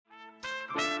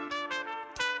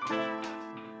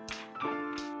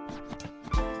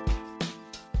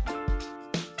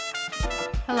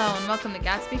Hello and welcome to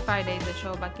Gatsby Fridays, a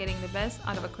show about getting the best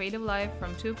out of a creative life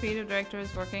from two creative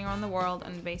directors working around the world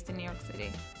and based in New York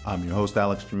City. I'm your host,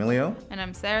 Alex Tremilio. And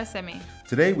I'm Sarah Semi.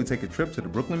 Today, we take a trip to the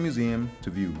Brooklyn Museum to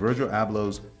view Virgil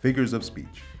Abloh's Figures of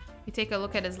Speech. We take a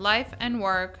look at his life and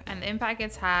work and the impact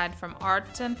it's had from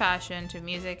art and fashion to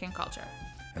music and culture.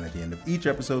 And at the end of each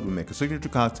episode, we make a signature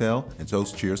cocktail and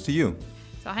toast cheers to you.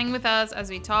 So hang with us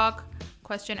as we talk,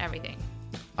 question everything.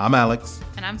 I'm Alex.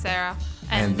 And I'm Sarah.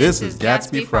 And this is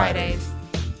Gatsby Fridays.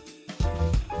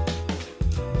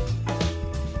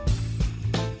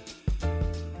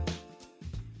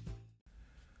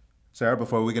 Sarah,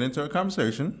 before we get into our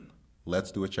conversation,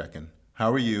 let's do a check-in. How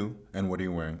are you and what are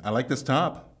you wearing? I like this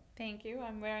top. Thank you.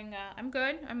 I'm wearing, I'm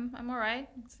good. I'm all right.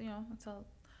 It's a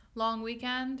long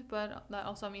weekend, but that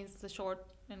also means it's a short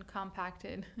and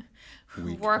compacted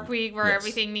work week where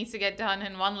everything needs to get done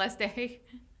in one less day.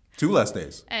 2 less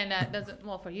days. And that doesn't,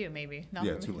 well, for you maybe. Not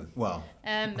yeah, for 2 me. less. Well.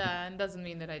 And doesn't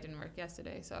mean that I didn't work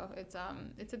yesterday. So it's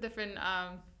a different,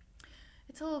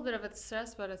 it's a little bit of a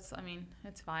stress, but it's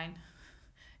fine.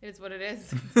 It is what it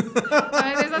is.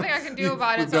 There's nothing I can do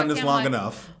about it. We've done this long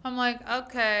enough. I'm like,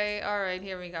 okay, all right,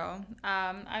 here we go.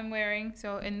 I'm wearing,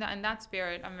 so in that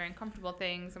spirit, I'm wearing comfortable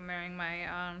things. I'm wearing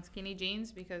my skinny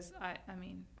jeans because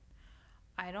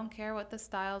I don't care what the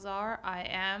styles are. I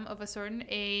am of a certain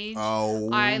age.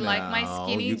 I like my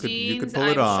skinny jeans. You could pull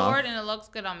it off. I'm short and it looks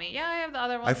good on me. Yeah, I have the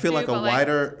other ones I feel too, like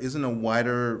isn't a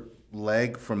wider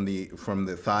leg from the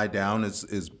thigh down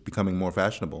is becoming more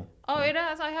fashionable. Oh, it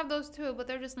is. I have those too, but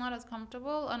they're just not as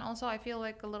comfortable. And also I feel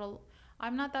like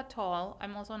I'm not that tall.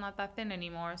 I'm also not that thin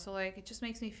anymore. So like it just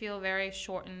makes me feel very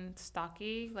short and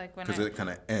stocky. Like when because it kind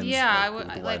of ends. Yeah,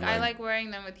 I like wearing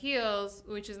them with heels,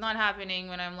 which is not happening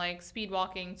when I'm like speed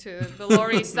walking to the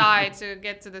Lower East Side to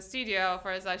get to the studio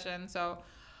for a session. So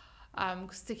I'm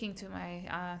sticking to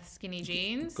my skinny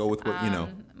jeans. Go with what you know.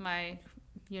 My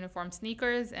uniform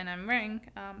sneakers, and I'm wearing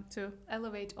to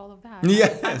elevate all of that.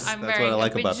 Yes, I'm that's wearing what I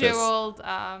like about this.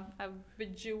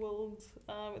 Bejeweled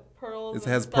with pearls. It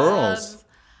has pearls.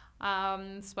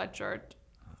 Sweatshirt.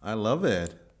 I love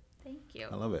it. Thank you.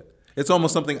 I love it. It's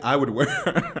almost something I would wear.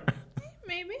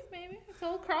 Maybe it's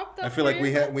all cropped up. I feel like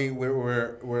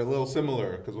we're a little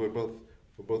similar because we're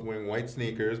both wearing white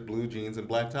sneakers, blue jeans, and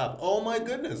black top. Oh my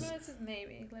goodness. This is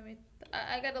navy.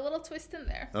 I got a little twist in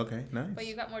there. Okay, nice. But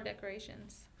you got more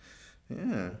decorations.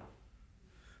 Yeah.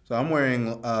 So I'm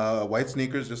wearing white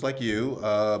sneakers just like you,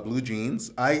 blue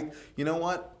jeans. You know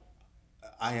what?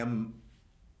 I am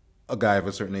a guy of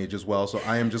a certain age as well, so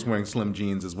I am just wearing slim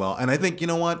jeans as well. And I think, you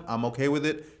know what? I'm okay with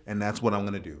it, and that's what I'm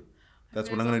going to do. That's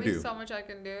what I'm gonna do. There's so much I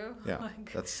can do. Yeah,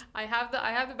 I have the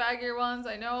baggier ones.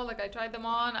 I know, like I tried them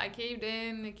on. I caved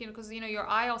in, because your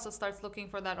eye also starts looking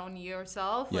for that on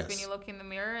yourself. Yes. Like when you look in the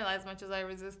mirror. As much as I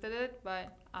resisted it,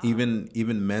 but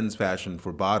even men's fashion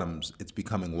for bottoms, it's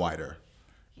becoming wider,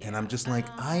 and I'm just like,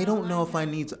 I don't know if I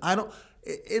need to.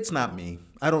 It's not me.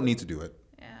 I don't need to do it.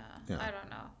 Yeah. I don't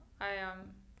know.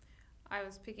 I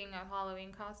was picking out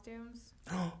Halloween costumes.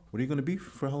 What are you going to be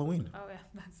for Halloween? Oh, yeah,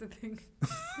 that's the thing.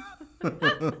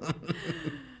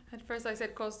 At first I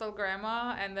said coastal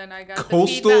grandma, and then I got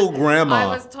coastal grandma.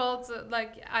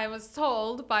 I was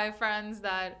told by friends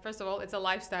that, first of all, it's a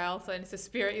lifestyle, so it's a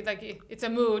spirit, like it's a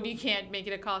mood. You can't make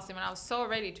it a costume, and I was so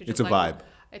ready to just It's a vibe.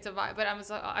 It's a vibe, but I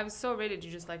was so ready to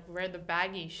just like wear the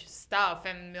baggy stuff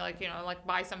and like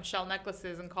buy some shell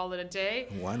necklaces and call it a day.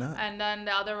 Why not? And then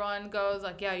the other one goes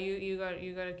like, yeah, you gotta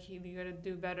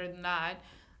do better than that.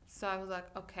 So I was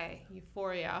like, okay,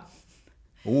 Euphoria.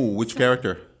 Ooh, which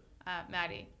character?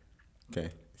 Maddie. Okay.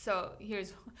 So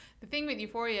here's the thing with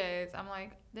Euphoria is I'm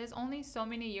like, there's only so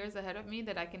many years ahead of me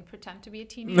that I can pretend to be a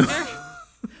teenager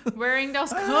wearing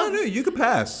those clothes. I don't know. You could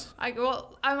pass.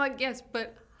 I'm like, yes,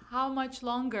 but how much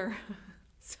longer?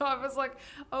 So I was like,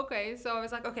 okay. So I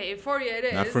was like, okay, Euphoria it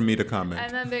is. Not for me to comment.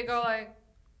 And then they go like,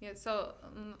 yeah, so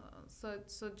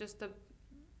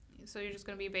you're just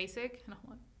gonna be basic? And I'm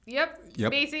like, yep.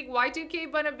 Basic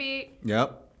Y2K gonna be.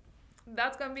 Yep.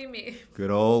 That's gonna be me.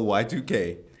 Good old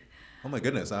Y2K. Oh my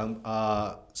goodness.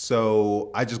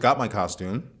 So I just got my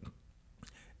costume,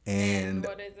 and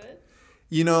what is it?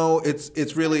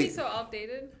 It's really. It's so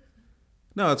outdated.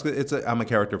 No, I'm a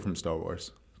character from Star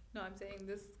Wars. No, I'm saying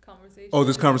this conversation. Oh,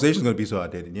 this conversation is going to be so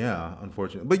outdated. Yeah,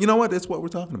 unfortunately. But you know what? It's what we're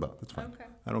talking about. It's fine. Okay.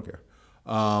 I don't care.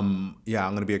 Yeah,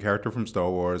 I'm going to be a character from Star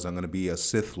Wars. I'm going to be a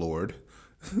Sith Lord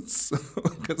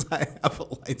because I have a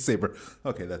lightsaber.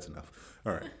 Okay, that's enough.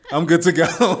 All right. I'm good to go.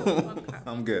 Okay.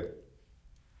 I'm good.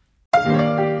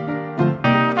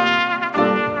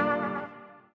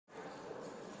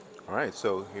 All right,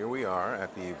 so here we are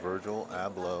at the Virgil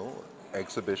Abloh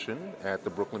exhibition at the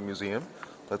Brooklyn Museum.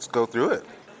 Let's go through it.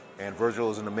 And Virgil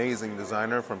is an amazing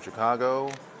designer from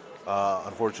Chicago.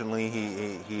 Unfortunately,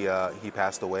 he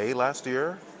passed away last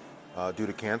year due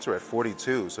to cancer at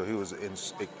 42. So he was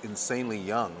insanely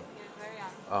young. He was very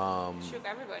young. Shook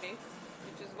everybody,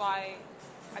 which is why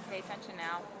I pay attention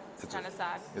now. It's kind of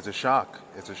sad. It's a shock.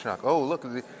 It's a shock. Oh, look,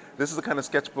 this is the kind of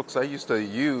sketchbooks I used to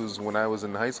use when I was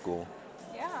in high school.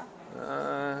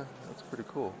 Yeah. That's pretty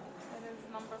cool. It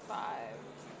is number 5.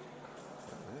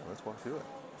 Yeah, let's walk through it.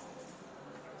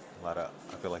 I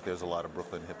feel like there's a lot of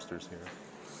Brooklyn hipsters here.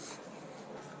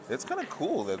 It's kind of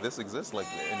cool that this exists. Like,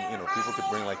 and people could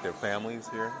bring like their families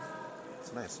here.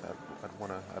 It's nice. I'd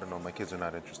want to. I don't know. My kids are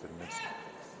not interested in this.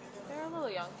 They're a little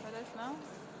young for this, no?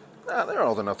 Nah, they're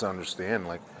old enough to understand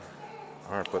like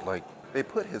art, but like they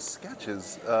put his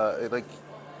sketches like.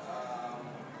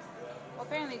 Well,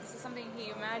 apparently this is something he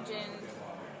imagined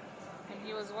when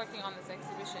he was working on this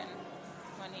exhibition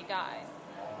when he died.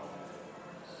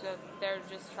 So they're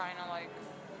just trying to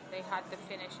they had to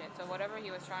finish it. So whatever he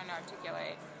was trying to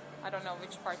articulate, I don't know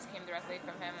which parts came directly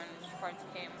from him and which parts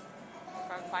came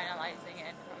from finalizing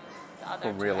it from the other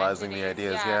From two realizing the entities.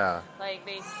 ideas, yeah. Like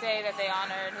they say that they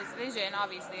honored his vision,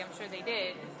 obviously, I'm sure they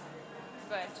did,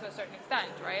 but to a certain extent,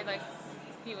 right? Like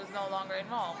he was no longer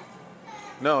involved.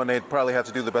 No, and they probably had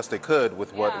to do the best they could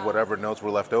with Yeah. whatever notes were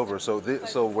left over. So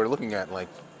so we're looking at like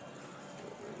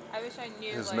I wish I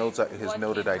knew his like, notes, his what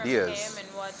noted came from ideas. him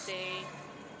and what they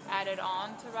added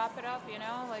on to wrap it up.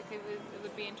 Like it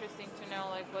would be interesting to know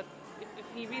like what if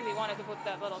he really wanted to put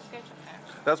that little sketch in there.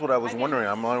 That's what I was I wondering.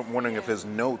 didn't I'm wondering if see it. his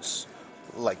notes,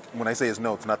 like when I say his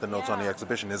notes, not the notes on the Yeah.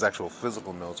 exhibition, his actual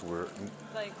physical notes were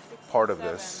Like 6, part of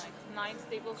 7, this. like 9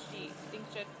 staple sheets,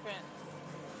 inkjet prints.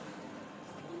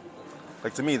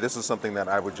 Like to me, this is something that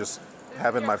I would just This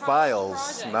have is in your my files,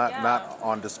 project, not yeah. not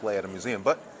on display at a museum.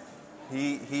 But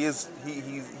he is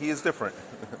different.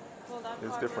 Well, that's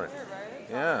It's why different. we're here, right?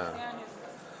 To Yeah. understand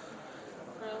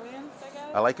his brilliance, I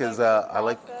guess. I like his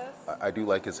process. I do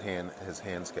like his hand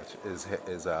sketch,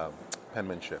 his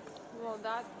penmanship. Well,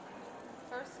 that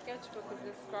first sketchbook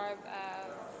is described as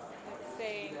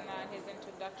saying that his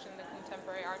introduction to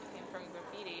contemporary art came from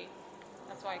graffiti.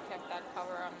 That's why I kept that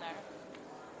cover on there.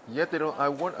 Yet they don't. I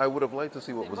would have liked to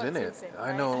see what was in it. What's in it, I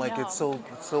right? know, I like know. it's so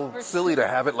We're silly to still-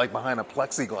 have it like behind a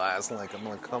plexiglass. Like I'm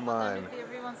like, come Then on. if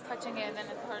everyone's touching it, then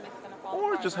it's hard. It's gonna fall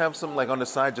Or apart, just right? have some like on the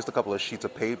side, just a couple of sheets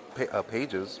of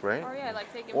pages, right? Or yeah,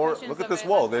 like take Or impressions look at of this it,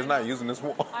 wall. like, They're I not know. using this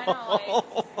wall. I know,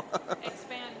 like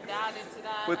expand that into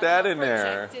that. Put I that don't in know,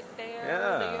 there. project it there.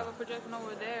 Yeah. Then you have a projection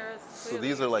over there. It's So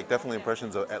these clearly are like definitely something.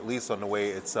 impressions of, at least on the way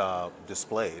it's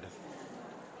displayed.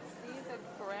 See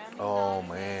the Grammy Oh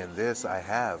nominee? man, this I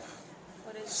have.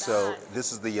 What is So that?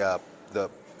 this is the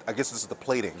I guess this is the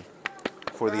plating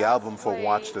for the Brass album for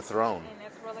Watch the plate Throne. In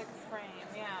acrylic frame,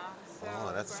 yeah. So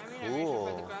Oh, that's Grammy nomination cool.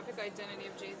 for the graphic identity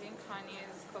of Jay-Z and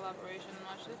Kanye's collaboration,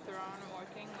 Watch the Throne,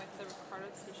 working with the Ricardo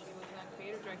Tisci was the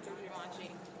creative director of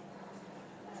Jumanji.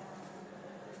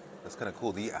 That's kind of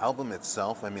cool. The album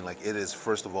itself, I mean, like it is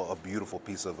first of all a beautiful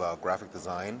piece of graphic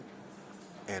design,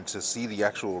 and to see the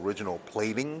actual original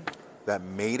plating that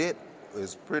made it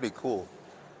is pretty cool.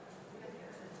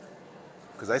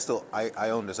 Because I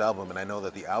own this album, and I know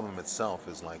that the album itself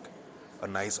is like a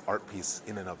nice art piece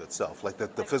in and of itself, like the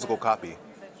Like physical copy,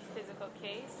 The physical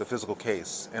case. the physical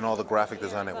case, and all the graphic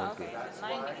design that went okay, through.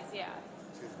 the 90s, yeah.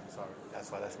 Excuse me, sorry.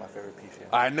 That's my favorite piece here.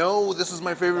 I know this is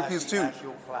my favorite piece too.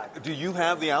 Actual plaque. Do you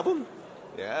have the album?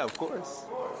 Yeah, of course.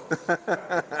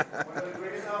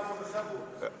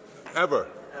 Ever.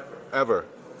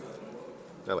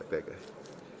 I like that guy.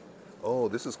 Oh,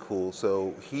 this is cool.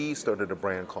 So he started a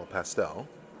brand called Pastel,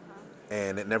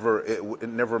 and it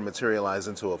never materialized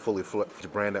into a fully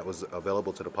fledged brand that was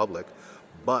available to the public.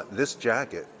 But this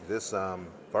jacket, this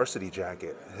varsity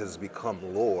jacket, has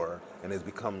become lore and has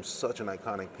become such an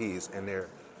iconic piece. And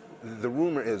the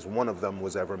rumor is one of them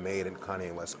was ever made and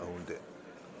Kanye West owned it.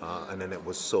 And then it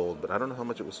was sold, but I don't know how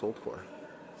much it was sold for.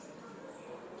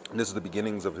 And this is the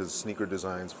beginnings of his sneaker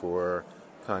designs for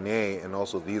Kanye, and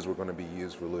also these were going to be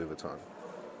used for Louis Vuitton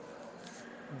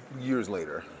years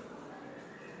later.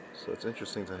 So it's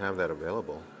interesting to have that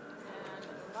available. And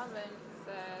 11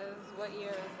 says, what year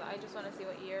is that? I just want to see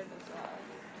what year this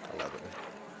was. 11.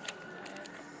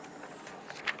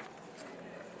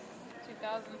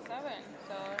 2007,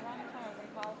 so around the time I was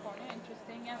in California.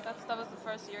 Interesting. Yeah, that was the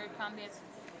first year Kanye's,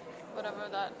 whatever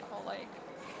that whole like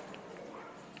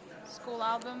school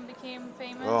album became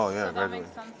famous. Oh, yeah, so that gradually.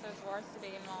 makes sense. There's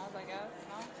varsity and all, I guess.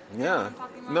 No? You know what Yeah. I'm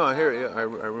talking about? No, I hear The it. Yeah,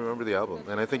 album? I remember the album,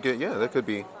 and I think that could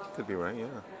be right. Yeah.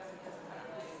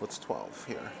 What's 12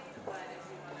 here?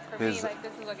 For me, his- like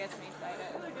this is what gets me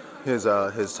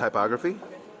excited. His typography Isn't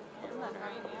that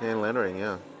right? Yeah. and lettering.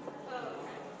 Yeah.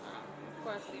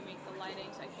 they make the lighting,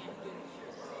 so I can't do.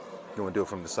 You want to do it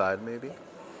from the side, maybe? It's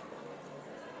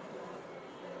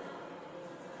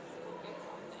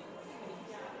something.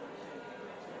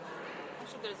 I'm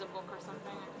sure there's a book or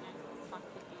something. I can't fuck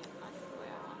with these much the way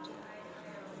I want to.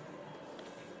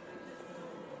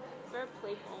 Very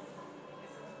playful.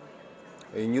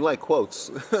 And you like quotes.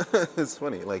 It's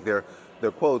funny. Like they're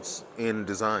quotes in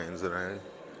designs that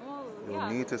Well, you'll yeah,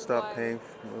 need to this is stop why- paying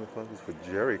motherfuckers for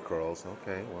Jerry curls.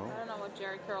 Okay, well. I don't know what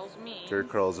Jerry curls mean. Jerry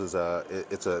curls is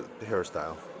it's a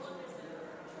hairstyle,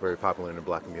 very popular in the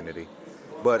black community,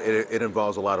 but it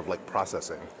involves a lot of like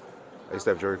processing. I used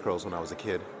to have Jerry curls when I was a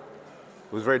kid.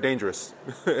 It was very dangerous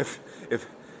if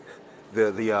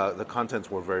the contents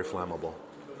were very flammable,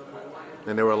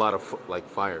 and there were a lot of like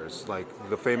fires, like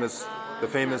the famous the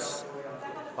famous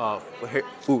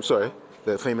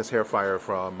hair fire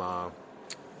from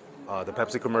the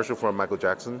Pepsi commercial from Michael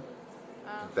Jackson.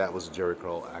 That was a Jerry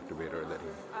curl activator that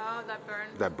Oh, that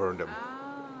burned. burned him.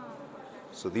 Oh.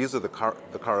 So these are the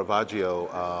Caravaggio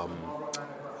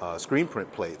screen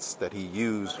print plates that he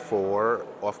used for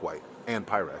Off-White and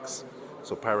Pyrex.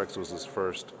 So Pyrex was his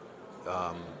first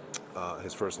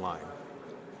line,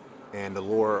 and the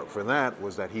lore for that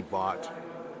was that he bought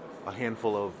a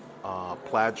handful of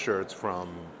plaid shirts from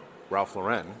Ralph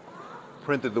Lauren,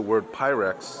 printed the word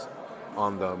Pyrex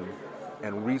on them,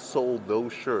 and resold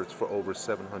those shirts for over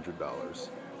 $700.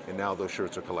 And now those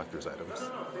shirts are collector's items.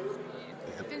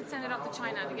 Didn't send it off to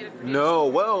China to get it produced. No,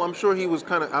 well, I'm sure he was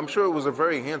I'm sure it was a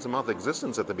very hands-to-mouth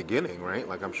existence at the beginning, right?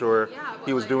 Like, I'm sure Yeah, but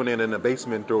he was like- doing it in a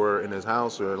basement or in his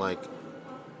house or like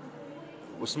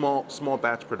with small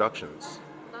batch productions.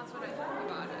 That's what I think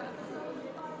about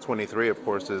it. 23, of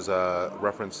course, is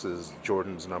references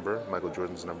Jordan's number, Michael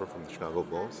Jordan's number from the Chicago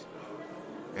Bulls.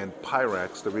 And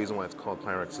Pyrex, the reason why it's called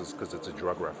Pyrex is because it's a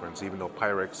drug reference, even though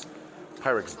Pyrex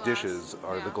Glass, dishes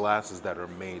are the yeah. glasses that are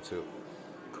made to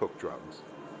cook drugs.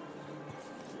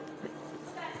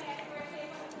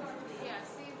 Yeah,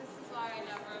 see, this is why I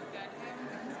never get him,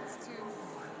 because it's too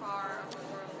far of the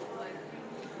world.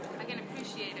 Like, I can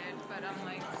appreciate it, but I'm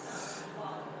like,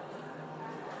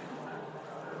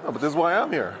 Oh, but this is why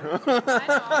I'm here. I know,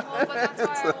 well, but that's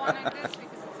why I wanted this,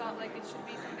 because it's not like it should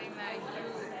be something that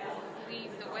you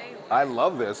lead the way with. I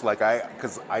love this,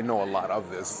 because I know a lot of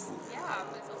this. Yeah,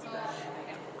 but it's also,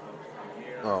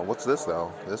 Oh, what's this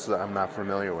though? This I'm not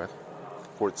familiar with.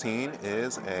 14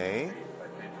 is a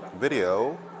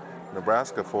video,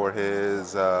 Nebraska, for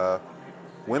his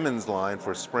women's line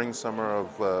for spring summer of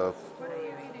what are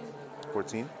you reading?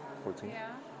 14. 14. Yeah.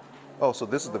 Oh, so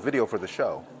this is the video for the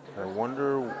show. I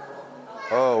wonder.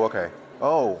 Oh, okay.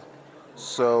 Oh,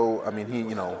 so I mean,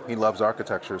 he loves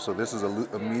architecture. So this is a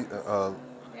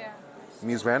Yeah.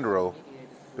 Mies van der Rohe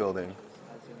building.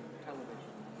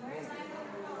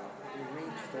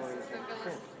 This is the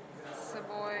Villa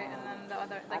Savoy, and then the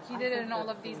other, like he did it in all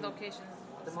of these locations.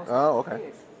 The most Oh, okay.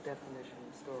 basic definition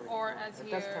of story. Or as it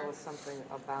does here- tell us something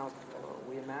about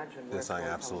we imagine. This where I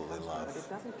storytelling absolutely comes from, love. But it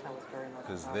doesn't tell us very much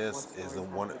Because about this what is stories the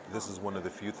have one. to This tell is one of the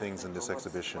few things in this or what's-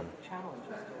 exhibition what the challenge is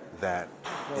to it. that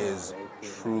is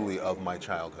truly of my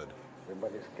childhood.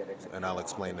 And I'll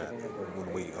explain that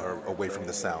when we are away from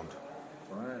the sound.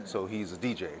 So he's a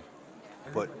DJ.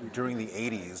 But during the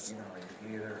 80s,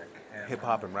 hip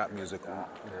hop and rap music,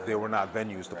 there were not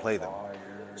venues to play them.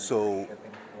 So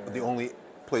the only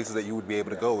places that you would be able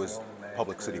to go is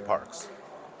public city parks.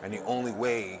 And the only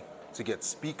way to get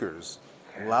speakers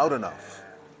loud enough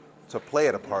to play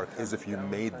at a park is if you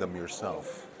made them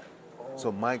yourself.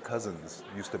 So my cousins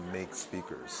used to make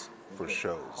speakers for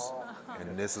shows.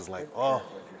 And this is like, oh,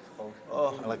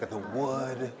 like at the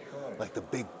wood, like the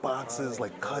big boxes,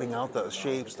 like cutting out the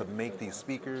shapes to make these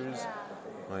speakers.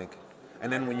 Like,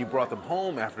 and then when you brought them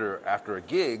home after a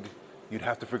gig, you'd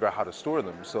have to figure out how to store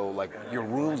them. So like your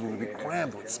rooms would be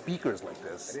crammed with speakers like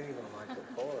this.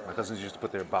 My cousins used to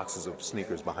put their boxes of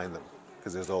sneakers behind them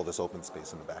because there's all this open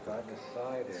space in the back of it.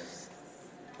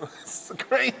 It's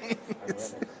great.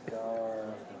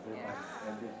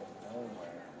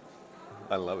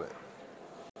 I love it.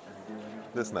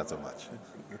 This not so much.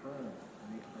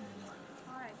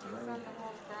 Alright, so it's on the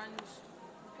whole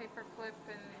grunge paperclip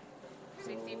and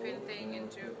safety pin thing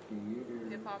into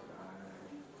hip hop.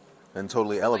 And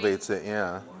totally elevates it,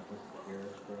 yeah.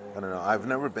 I don't know. I've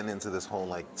never been into this whole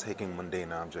like taking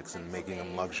mundane objects and making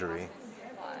them luxury.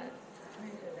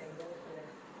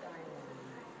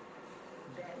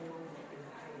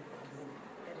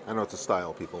 I know it's a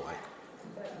style people like.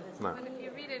 It's not. But if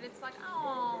you read it, it's like,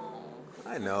 oh.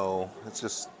 I know. It's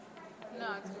just. No,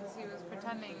 it's because he was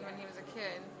pretending when he was a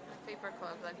kid at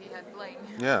paperclip that he had bling.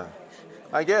 Yeah.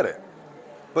 I get it.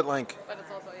 But like, But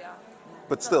it's also, yeah.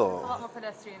 But It's a still, lot more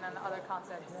pedestrian than the other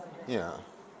concepts. yeah.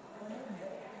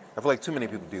 I feel like too many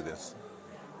people do this.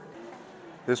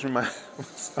 This reminds.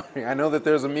 Sorry, I know that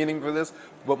there's a meaning for this,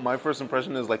 but my first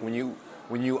impression is like when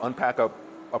you unpack a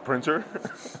printer.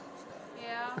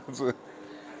 Yeah, It's a-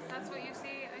 that's what you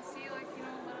see. I see like, you know,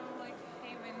 little like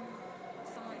haven.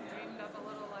 Someone dreamed up a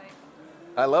little like.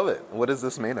 I love it. What is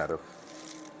this made out of?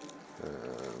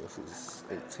 This is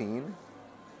 18.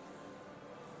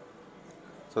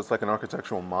 So it's like an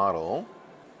architectural model.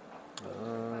 They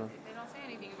don't say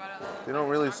anything about it. They don't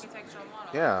really It's an architectural model.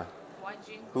 Yeah. Why'd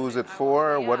you include Who's it I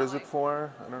for? wonder- What yeah, is like, it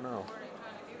for? I don't know. What are you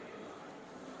trying to do?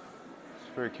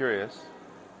 It's very curious.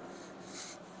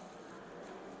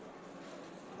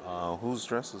 Whose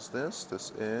dress is this?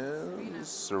 This is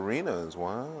Serena's.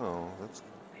 Wow,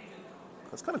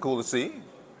 that's kind of cool to see.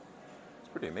 It's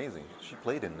pretty amazing. She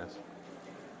played in this.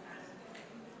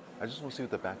 I just want to see what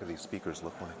the back of these speakers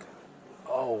look like.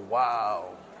 Oh wow!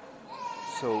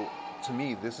 So to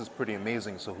me, this is pretty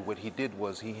amazing. So what he did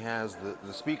was he has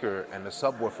the speaker and the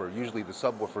subwoofer. Usually the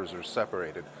subwoofers are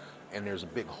separated, and there's a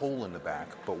big hole in the back.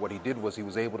 But what he did was he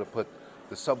was able to put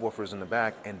the subwoofers in the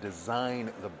back and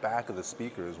design the back of the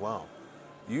speaker as well.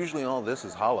 Usually all this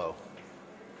is hollow.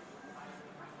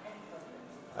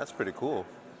 That's pretty cool.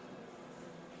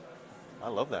 I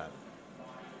love that.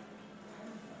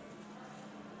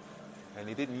 And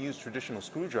he didn't use traditional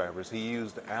screwdrivers. He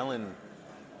used Allen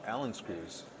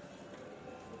screws.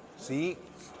 See,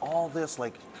 all this,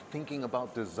 like thinking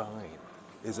about design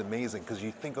is amazing because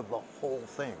you think of the whole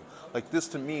thing. Like this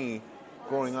to me,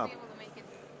 growing up. Be able to make it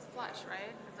flush,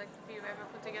 right? It's like if you've ever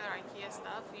put together IKEA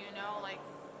stuff, you know, like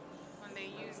when they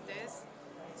use this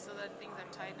so that things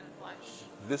are tight and flush.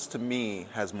 This to me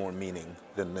has more meaning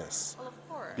than this Well, of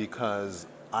course. because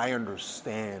I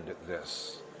understand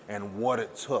this and what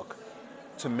it took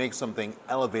to make something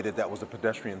elevated that was a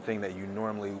pedestrian thing that you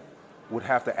normally would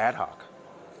have to ad hoc.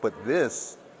 But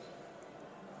this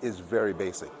is very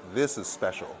basic. This is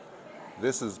special.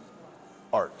 This is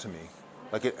art to me.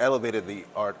 Like it elevated the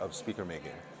art of speaker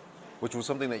making, which was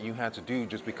something that you had to do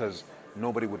just because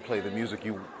nobody would play the music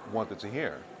you wanted to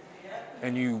hear.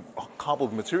 And you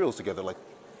cobbled materials together, like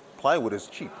plywood is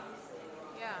cheap,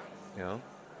 Yeah. you know?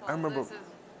 Well, I remember, This is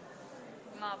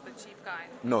not the cheap kind.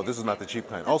 no, this is not the cheap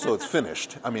kind. Also, it's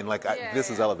finished. I mean, like, Yeah,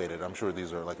 this is yeah. elevated. I'm sure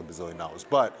these are like $1 billion.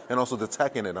 But, and also the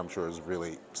tech in it, I'm sure is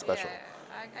really special.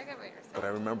 Yeah, I get what you're saying. But I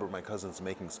remember my cousins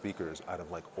making speakers out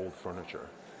of like old furniture,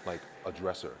 like a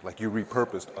dresser. Like you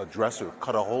repurposed a dresser,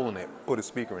 cut a hole in it, put a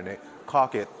speaker in it,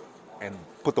 caulk it, and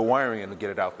put the wiring in to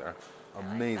get it out there.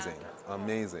 Amazing,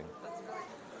 amazing.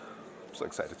 I'm so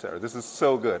excited, Sarah. This is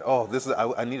so good. Oh, this is.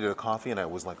 I needed a coffee, and I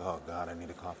was like, oh God, I need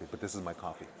a coffee. But this is my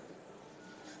coffee.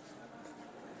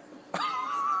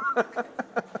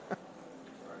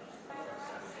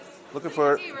 Looking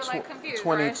for You were, like, confused,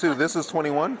 22. right? This is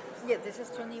 21. Yeah, this is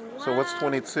 21. So what's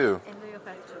 22? And you have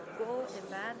to go and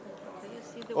back. Do you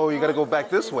see the Oh, you gotta one? go back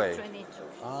That this is way. 22.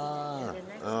 Ah, And the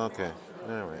next okay.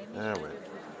 one. All right, Let all me show right. you.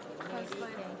 Maybe you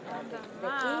can have the it.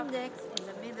 map. The index in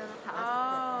the middle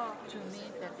Oh. has to me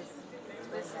that is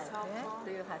This is helpful.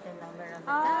 Do you have the number on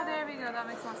the Oh, top? there we go. That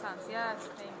makes more sense. Yes,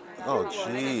 thank you. Oh,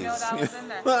 I didn't know that jeez. was in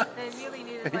there. They really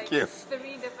needed Thank like you.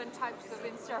 3 different types of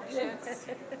instructions.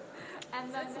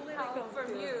 And then help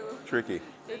from you. Tricky.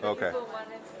 You Okay. go one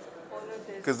and follow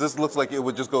this. Because this looks like it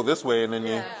would just go this way, and then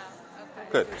you. Yeah. Okay.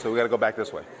 Good. So we got to go back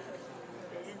this way.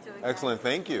 Enjoy that. Excellent.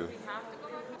 Thank you. We have to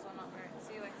go because I'm not wearing.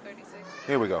 See, like 36.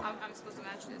 Here we go. I'm supposed to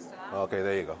match this to that. Okay,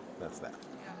 there you go. That's that.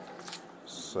 Yeah.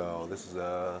 So this is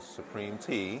a Supreme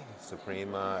tee.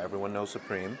 Supreme. Everyone knows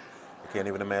Supreme. I can't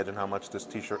even imagine how much this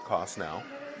T-shirt costs now.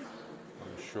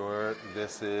 I'm sure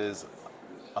this is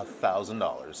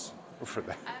 $1,000 for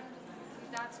that.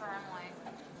 And that's where I'm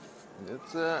like,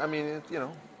 It's. I mean, you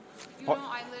know. you know,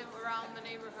 I live around the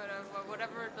neighborhood of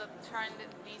whatever the trend that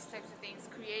these types of things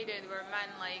created, where men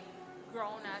like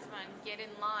grown ass men get in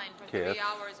line for 3 Kith,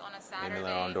 hours on a Saturday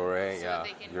Emile Ondore, so yeah,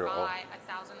 they can you're all- buy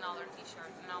 $1,000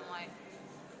 T-shirts, and I'm like,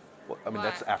 Well, I mean,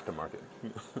 that's What? aftermarket.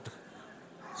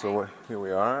 So here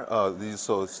we are. This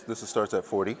starts at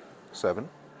 47.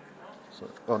 So,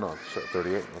 oh no, sorry,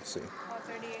 38. Let's see. oh,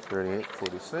 38. 38,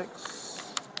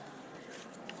 46.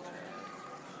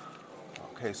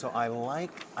 Okay, so I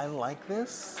like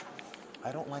this.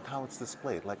 I don't like how it's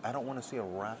displayed. Like, I don't want to see a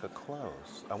rack of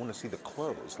clothes. I want to see the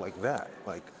clothes like that.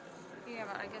 Like, Yeah,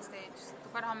 but I guess they just,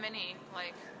 but how many?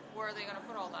 Like, where are they gonna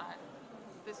put all that?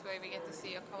 This way we get to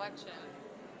see a collection.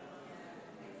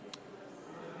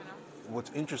 You know?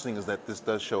 what's interesting is that this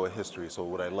does show a history. So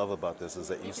what I love about this is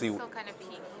that you You see can still kind of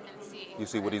peek and see. you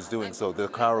see what he's doing. Like, So the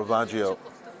like, Caravaggio, too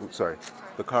close to- oops, sorry,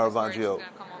 the Sorry, Caravaggio. this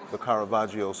is gonna come the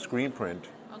Caravaggio screen print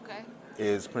Okay.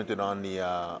 is printed on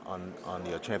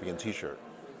the Champion T-shirt.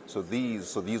 So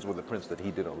these were the prints that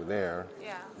he did over there.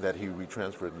 Yeah. That he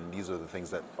retransferred, and these are the things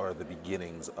that are the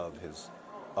beginnings of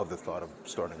the thought of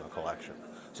starting a collection.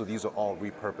 So these are all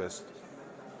repurposed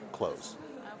clothes.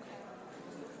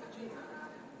 Okay.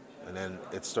 And then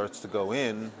it starts to go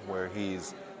in where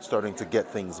he's starting to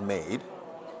get things made,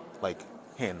 like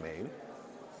handmade,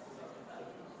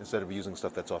 instead of using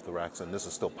stuff that's off the racks. And this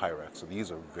is still Pyrex, so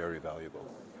these are very valuable.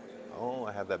 Oh,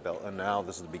 I have that belt. And now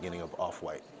this is the beginning of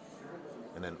Off-White.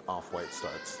 And then Off-White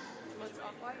starts. What's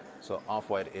Off-White? So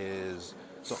Off-White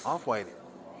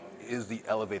is the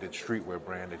elevated streetwear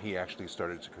brand that he actually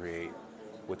started to create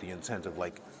with the intent of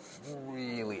like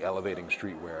really elevating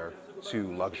streetwear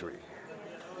to luxury.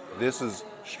 This is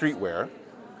streetwear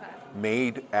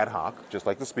made ad hoc, just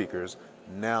like the speakers.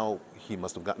 Now he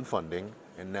must have gotten funding,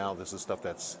 and now this is stuff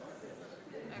that's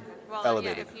Okay. Well,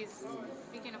 elevated. yeah, if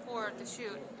he can afford to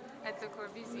shoot at the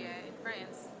Corbusier in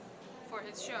France for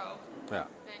his show, yeah.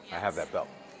 then I have yes. that belt,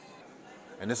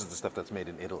 and this is the stuff that's made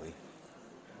in Italy.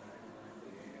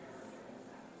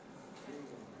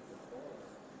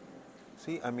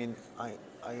 See, I mean,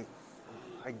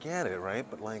 I get it, right?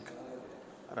 But like,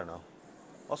 I don't know.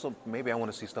 Also, maybe I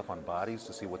want to see stuff on bodies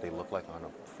to see what they look like on a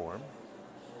form.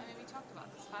 I mean, we talked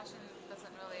about this. Fashion doesn't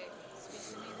really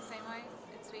speak to me the same way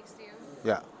it speaks to you.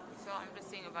 Yeah, So I'm just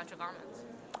seeing a bunch of garments.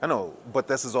 I know, but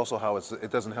this is also how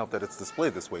it doesn't help that it's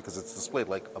displayed this way because it's displayed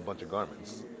like a bunch of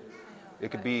garments. It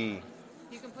could be,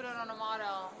 You can put it on a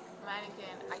model,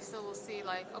 mannequin. I still will see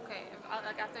like, okay,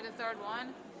 like after the third one,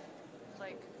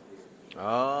 like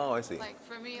oh, I see.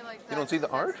 for me, like You don't see the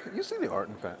art? You see the art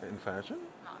in fashion.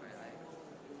 Not really.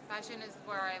 Fashion is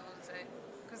where I lose it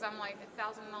because I'm like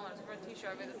 $1,000 for a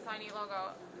T-shirt with a tiny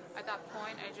logo. At that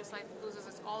point, it just like loses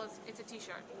its all. It's a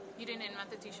T-shirt. You didn't invent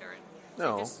the T-shirt.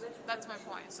 So No. That's my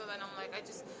point. So then I'm like,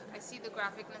 I see the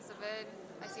graphicness of it.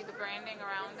 I see the branding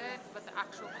around it, but the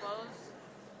actual clothes,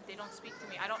 they don't speak to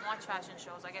me. I don't watch fashion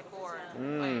shows. I get bored.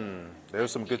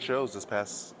 There's some good shows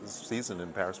this season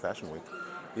in Paris Fashion Week.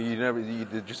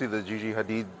 Did you see the Gigi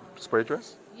Hadid spray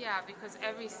dress? Yeah, because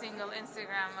every single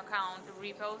Instagram account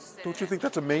reposted. Don't you it. think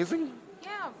that's amazing?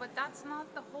 Yeah, but that's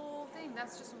not the whole thing.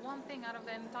 That's just one thing out of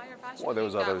the entire fashion. Well, there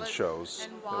was week. That other shows.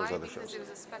 And There why? was other Because shows. it was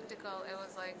a spectacle. It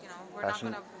was like, we're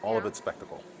Fashion, not gonna. all of it's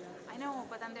spectacle. I know,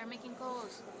 but then they're making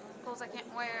clothes I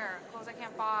can't wear, clothes I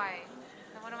can't buy.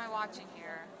 Then what am I watching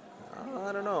here?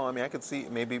 I don't know. I mean, I could see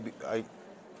maybe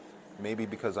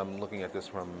because I'm looking at this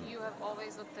from. You have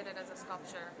always looked at it as a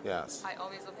sculpture. Yes. I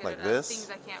always look at Like it this? as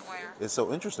things I can't wear. It's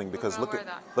so interesting because gonna look wear at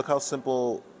that. look how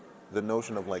simple the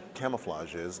notion of like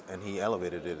camouflage is, and he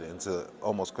elevated it into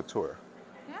almost couture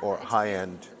Yeah, or it's- high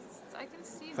end. I can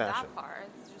see fashion, that part.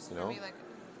 It's just you for know? me, like,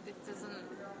 it doesn't.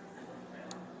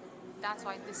 That's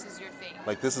why this is your thing.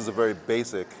 Like this is a very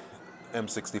basic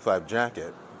M65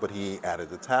 jacket, but he added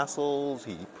the tassels,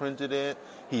 he printed it,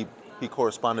 he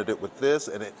corresponded it with this,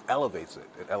 and it elevates it.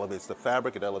 It elevates the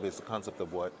fabric, it elevates the concept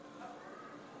of what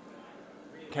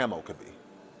camo could be.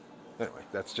 Anyway,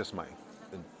 that's just my. This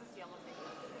yellow thing.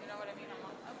 You know what I mean? I'm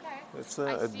like, okay. It's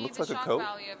I it see looks the like a shock coat.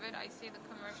 value of it. I see the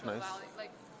commercial Nice. value, like,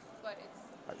 but it's.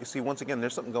 You see, once again,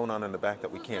 there's something going on in the back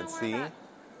that we Who's can't gonna wear see. that?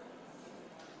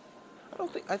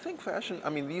 I think fashion.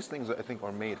 I mean, these things I think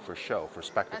are made for show, for That's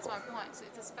spectacle. my point. So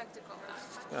it's a spectacle.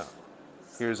 Yeah.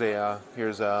 Here's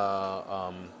a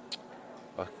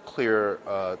clear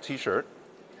T-shirt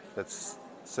that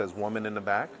says "woman" in the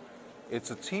back. It's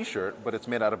a T-shirt, but it's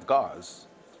made out of gauze.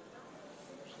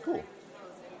 Cool.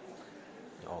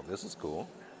 Oh, this is cool.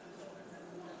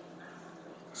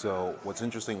 So what's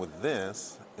interesting with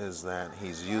this is that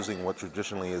he's using what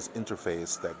traditionally is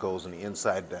interface that goes on the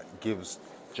inside that gives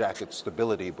jacket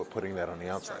stability, but putting that on the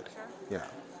outside. Structure? Yeah.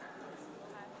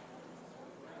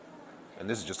 And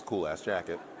this is just a cool ass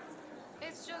jacket.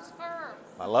 It's just fur.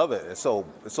 I love it. It's so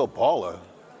baller.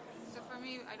 So for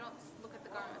me, I don't look at the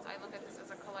garments. I look at this as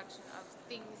a collection of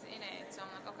things in it. So I'm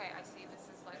like, okay, I see this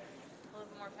is like a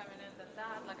little more feminine than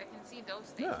that. Like I can see those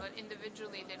things, Yeah. but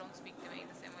individually they don't speak to me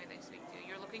the same way they speak to you.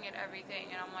 You're looking at everything,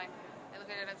 and I'm like, I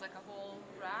look at it as like a whole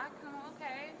rack. And I'm like,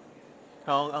 okay.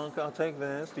 I'll take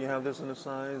this. Do you have this in a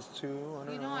size 2?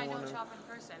 You know, I don't shop in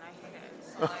person. I hate it.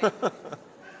 So like,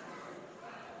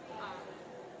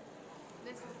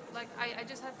 this is like I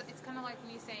just have to, it's kind of like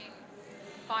me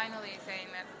finally saying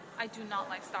that I do not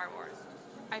like Star Wars.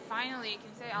 I finally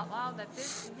can say out loud that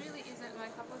this really isn't my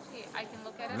cup of tea. I can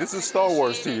look at it. This and is Star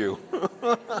Wars to appreciate you.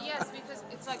 it. Yes, because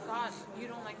it's like, God, you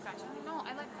don't like fashion. No,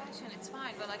 I like fashion. It's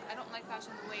fine, but like I don't like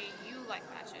fashion the way you like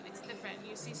fashion. It's different.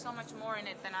 You see so much more in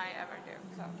it than I ever do.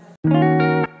 So.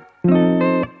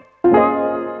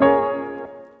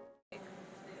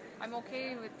 I'm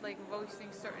okay with like voicing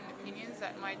certain opinions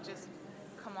that might just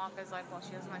come off as like, well,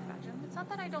 she doesn't like fashion. It's not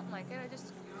that I don't like it.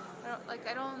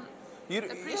 I don't You,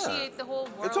 appreciate the whole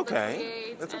world It's okay. it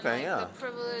creates It's and okay, like yeah. the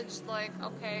privilege, like,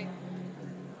 okay,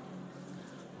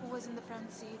 who was in the front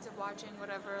seats of watching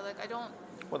whatever. Like, I don't.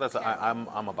 Well, that's care.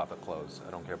 I'm about the clothes.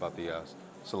 I don't care about the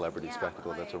celebrity Yeah,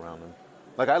 spectacle but, that's like- around them.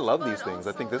 Like I love But these things.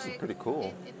 I think also, this is like, pretty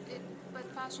cool. But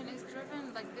fashion is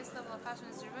driven, like this level of fashion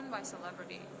is driven by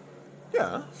celebrity.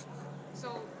 Yeah.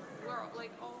 So we're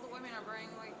like all the women are wearing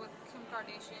like what Kim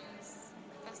Kardashian's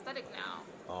aesthetic now.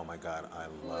 Oh my God, I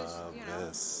Who is, love you know-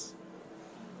 this.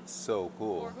 So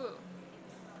cool. For who?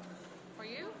 For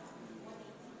you?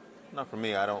 Not for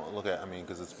me. I don't look at. I mean,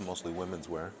 because it's mostly women's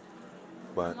wear.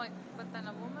 But I'm like, but then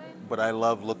a woman. but I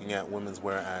love looking at women's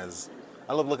wear as.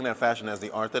 I love looking at fashion as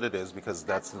the art that it is because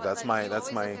that's what, that's like, my you that's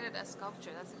always my. look at it as sculpture.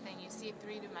 That's the thing. You see it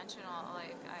three-dimensional.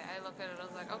 Like I look at it. I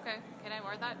was like, okay, can I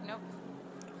wear that? Nope.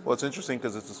 Well, it's interesting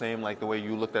because it's the same like the way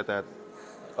you looked at that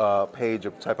page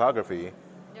of typography,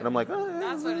 and I'm like, oh,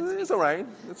 That's what it's. it's all right.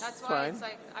 It's That's why fine. it's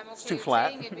like I'm okay It's too with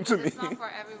flat saying it to because it's me. not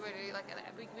for everybody. Like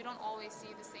we don't always see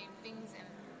the same things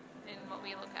in what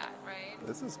we look at, right?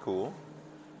 This is cool.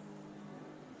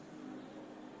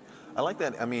 I like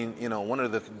that. I mean, you know, one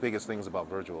of the biggest things about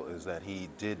Virgil is that he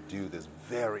did do this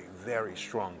very, very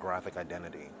strong graphic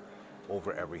identity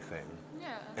over everything,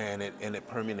 Yeah. and it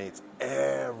permeates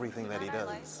everything that he That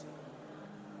I does.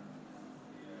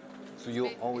 So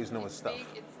you'll always know his it's stuff.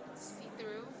 Big, it's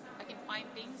see-through. I can find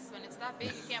things when it's that big.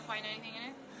 You can't find anything in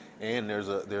it. And there's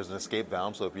an escape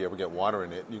valve, so if you ever get water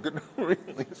in it, you can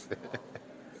release it.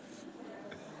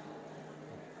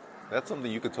 That's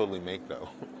something you could totally make, though.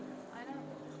 I know.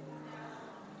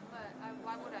 But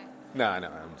why would I? No,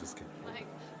 I'm just kidding. Like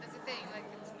that's the thing. Like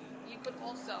you could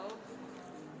also,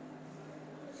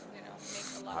 make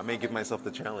a lot. I may give myself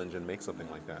the challenge and make something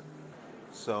like that.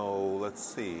 So let's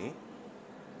see.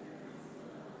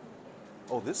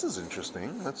 Oh, this is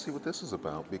interesting. Let's see what this is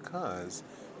about because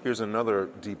here's another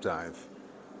deep dive.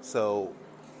 So,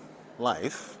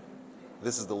 Life.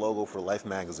 This is the logo for Life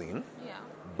magazine, Yeah.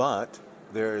 but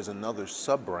there is another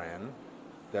sub-brand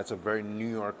that's a very New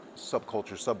York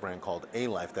subculture sub-brand called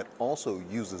A-Life that also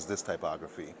uses this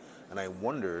typography. And I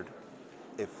wondered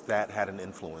if that had an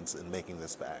influence in making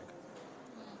this bag.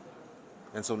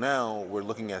 And so now we're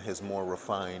looking at his more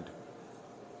refined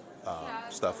Yeah,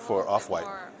 it's stuff a for little bit Off-White.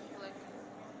 more, like,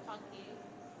 funky.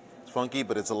 It's funky,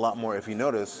 but it's a lot more, if you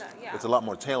notice, Yeah. it's a lot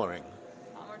more tailoring,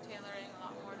 A lot more tailoring, a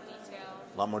lot more detail,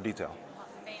 a lot more detail. a lot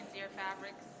fancier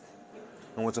fabrics.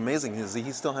 And what's amazing is he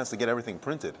still has to get everything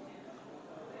printed.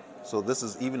 So this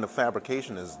is, even the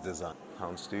fabrication is designed.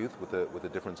 Houndstooth with the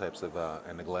different types of,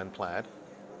 and the Glen plaid.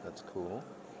 That's cool.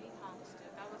 I hate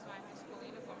Houndstooth. That was my high school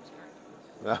uniform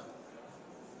skirt. Yeah.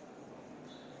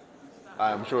 So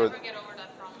I'm sure- I'll never get over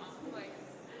that trauma. Like,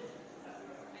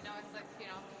 I know it's like,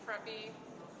 preppy,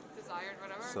 desired,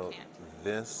 whatever. So Can't.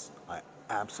 this I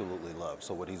absolutely love.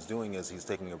 So what he's doing is he's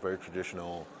taking a very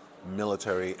traditional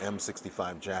military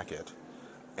M65 jacket,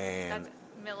 and That's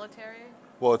military.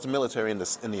 well, it's military in the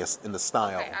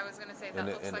style. Okay, I was gonna say that In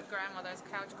the- looks in like grandmother's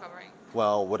couch covering.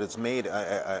 Well, what it's made,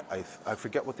 I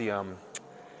forget what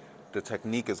the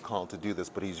technique is called to do this,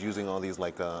 but he's using all these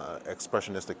like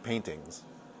expressionistic paintings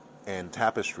and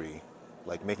tapestry,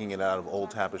 like making it out of old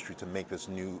tapestry to make this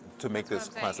That's what I'm saying.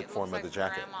 classic It form looks of the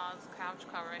like jacket. Grandma's couch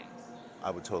coverings.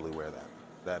 I would totally wear that.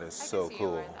 That is I can so see you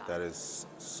cool. wear that. That is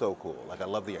so cool. Like I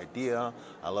love the idea.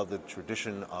 I love the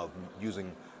tradition of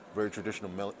using very traditional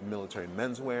military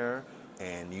menswear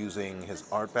and using his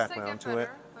art Just, like, background get to it.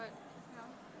 better, But,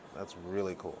 That's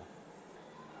really cool.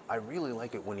 I really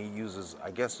like it when he uses.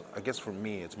 I guess for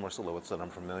me, it's more silhouettes that I'm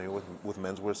familiar with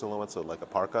menswear silhouettes. So like a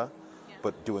parka, Yeah.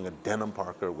 but doing a denim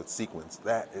parka with sequins.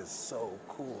 That is so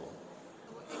cool.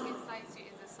 what excites you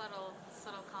is the subtle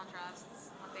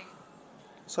contrasts. Nothing.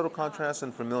 Subtle contrast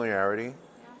and familiarity. Yeah.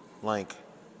 Like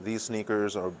these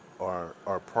sneakers are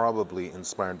probably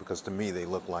inspired because to me they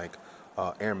look like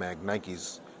Air Mag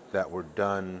Nikes that were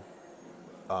done,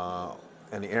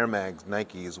 and the Air Mag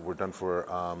Nikes were done for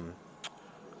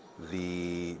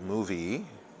the movie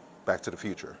Back to the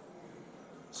Future.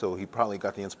 So he probably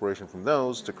got the inspiration from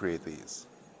those to create these.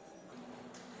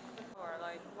 Or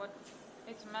like what?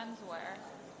 It's menswear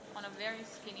on a very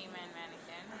skinny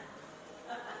mannequin.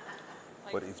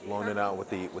 Like, But he's blown it out with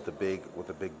the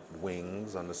big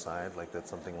wings on the side. Like that's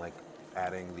something like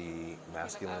adding the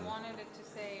masculine. Like I wanted it to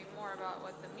say more about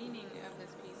what the meaning of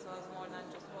this piece was, more than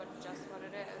just what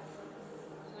it is.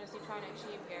 What is he trying to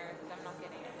achieve here? Because I'm not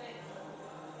getting it.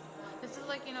 This is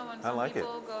like, when I some like it.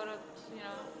 people go to,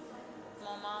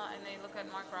 MoMA and they look at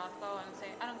Mark Rothko and say,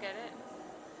 I don't get it.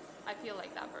 I feel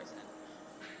like that person.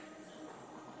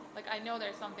 Like I know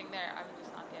there's something there. I'm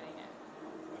just not getting it.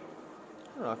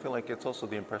 I don't know, I feel like it's also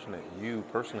the impression that you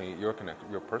personally, your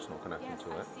personal connection Yes,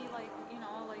 to I it. see like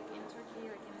like in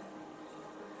Turkey, like in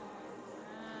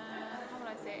how would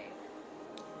I say?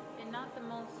 And not the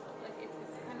most like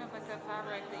it's kind of like a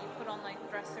fabric that you put on like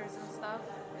dressers and stuff.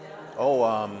 Oh,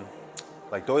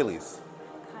 like doilies.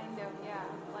 Kind of, yeah.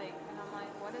 Like, and I'm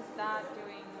like, what is that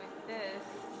doing with this?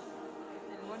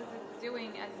 And what is it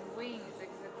doing as wings? Like,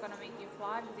 is it gonna make you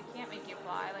fly? Because it can't make you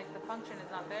fly. Like the function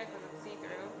is not there because it's see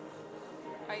through.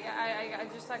 I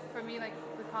just like for me like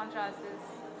the contrast is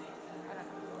I don't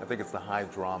know. I think it's the high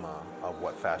drama of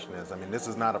what fashion is. I mean, this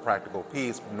is not a practical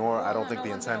piece, nor I don't think the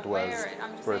one's intent gonna was wear it.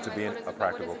 I'm just for it saying, to be like, a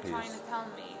practical what is it trying piece. to tell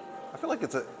me? I feel like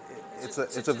it's a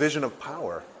Just- vision of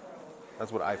power.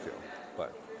 That's what I feel.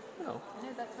 But you know, No,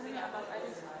 that's what I mean.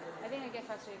 I think I get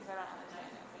frustrated because I don't understand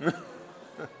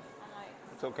it. I'm like,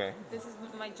 it's okay. this is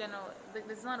my general.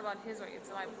 This is not about his work. It's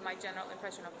my general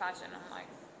impression of fashion. I'm like,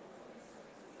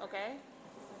 okay,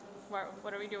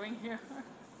 what are we doing here?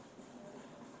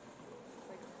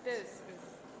 Like this is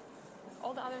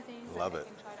all the other things Love that it. I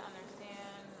can try to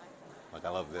understand. Like I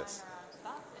love this.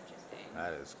 Stuff interesting.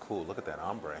 That is cool. Look at that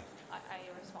ombre. I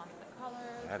respond to the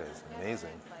colors. That is Yeah, amazing.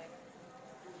 it's like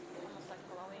almost like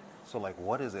glowing. So like,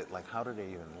 what is it? Like, how do they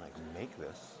even like make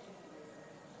this?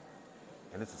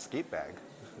 And it's a skate bag.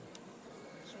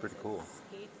 It's pretty cool.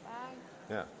 Skate bag.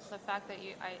 Yeah. The fact that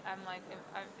I'm like,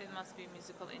 it must be a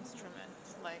musical instrument.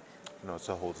 Like, No, it's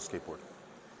to hold a skateboard.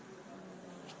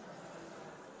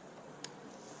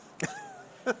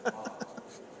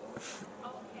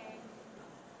 okay,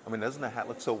 I mean, doesn't the hat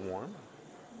look so warm?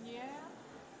 yeah.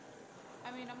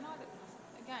 I mean, I'm not,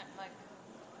 again, like,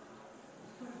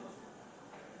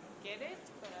 get it,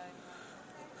 but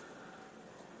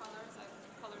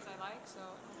colors I like, so.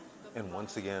 And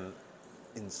once again,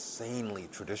 insanely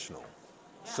traditional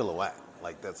silhouette.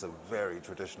 Like that's a very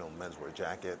traditional menswear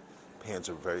jacket. Pants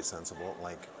are very sensible.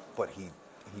 Like, but he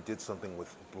did something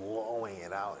with blowing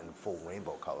it out in full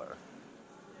rainbow color.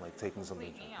 Like taking something.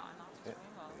 Complete neon, not just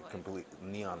rainbow. Like, Complete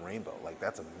neon rainbow. Like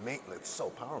that's amazing. It's so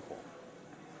powerful.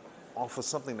 Off of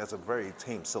something that's a very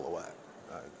tame silhouette.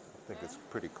 I think it's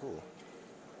pretty cool.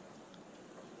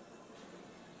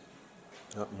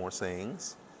 More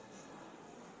sayings.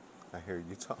 I hear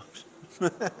you talk.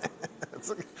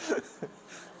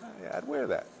 Yeah, I'd wear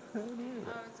that. I was gonna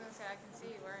say I can see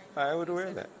you wearing. I would you wear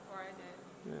said that. Before I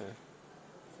did. Yeah.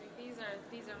 So these are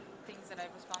things that I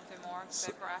respond to more. 'Cause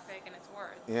they're graphic and it's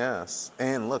words. Yes,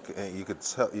 and look, you could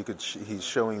tell. He's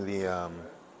showing the.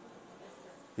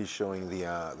 He's showing the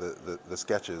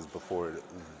sketches before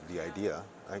the idea.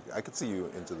 I could see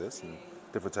you into this and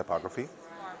different typography.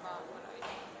 More about what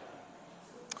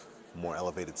I More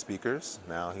elevated speakers.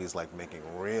 Now he's like making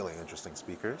really interesting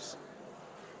speakers.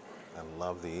 I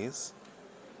love these.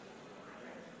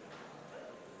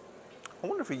 I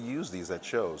wonder if he used these at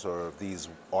shows or if these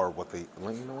are what they.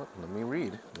 Well, you know what? Let me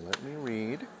read.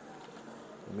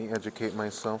 Let me educate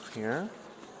myself here.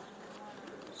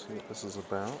 See what this is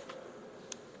about.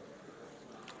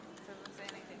 doesn't say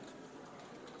anything.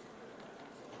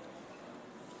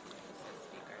 It says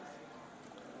speakers.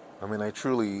 I mean, I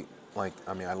truly like.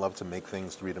 I mean, I love to make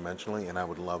things three-dimensionally, and I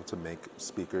would love to make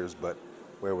speakers. But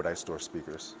where would I store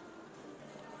speakers?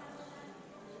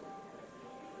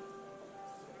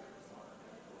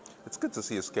 It's good to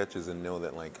see his sketches and know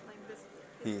that like Like this.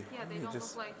 he. Yeah, they he don't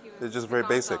just, look like he was they're just very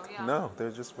Picasso, basic. yeah. No,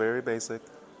 they're just very basic.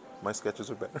 My sketches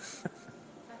are better.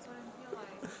 That's what I feel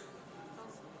like. The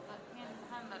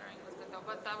hand lettering was good though,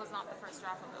 but that was not the first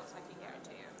draft of those. I can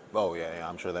guarantee you. Oh yeah,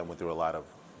 I'm sure that went through a lot.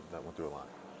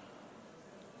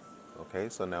 Okay,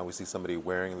 so now we see somebody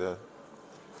wearing the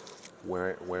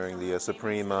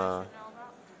Supreme.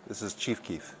 This is Chief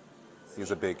Keef.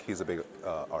 He's a big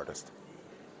artist.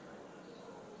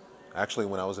 Actually,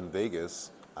 when I was in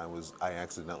Vegas, I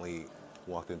accidentally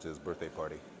walked into his birthday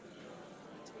party.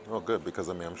 Oh, good, because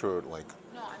I mean I'm sure like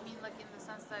No, I mean like in the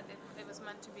sense that it was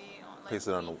meant to be on, like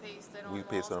Pasted on the- we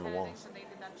pasted on the kind of thing, walls. So they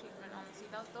did that treatment on the see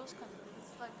those kinds of things.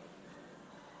 It's like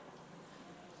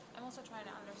I'm also trying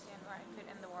to understand where I fit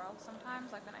in the world sometimes.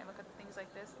 Like when I look at things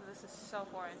like this is so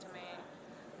foreign to me,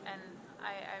 and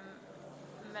I'm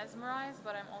mesmerized,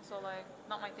 but I'm also like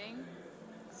not my thing.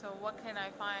 So what can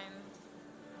I find?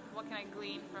 What can I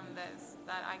glean from this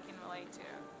that I can relate to?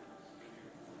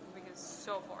 Because it's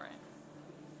so foreign.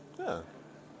 yeah.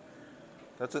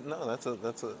 That's it. No, that's a.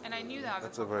 And I knew that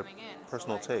That's a before very coming in.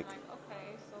 personal so like, take. I'm like,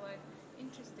 okay, so like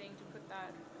interesting to put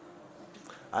that.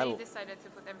 I- They decided to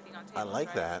put everything on tables. I like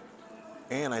right? that,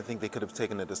 and I think they could have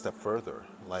taken it a step further,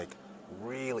 like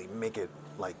really make it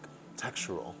like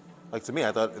textural, Like to me,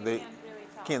 I thought they Can't really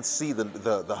tell. can't see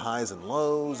the highs and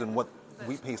lows and what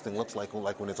wheat pasting looks like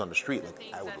when it's on the street. Like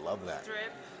Things I would that love that.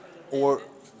 Drip. Or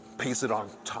paste it on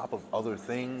top of other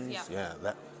things. Yeah.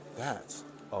 That's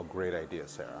a great idea,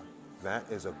 Sarah. That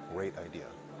is a great idea.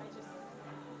 I just,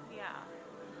 yeah.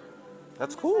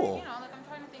 That's Just cool. like, like I'm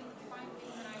trying to find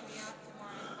things that I react to more.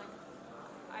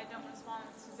 Like, I don't respond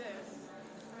to this.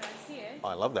 I mean, I see it. Oh,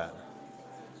 I love that.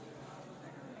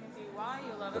 I can see why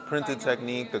you love The it. printed I know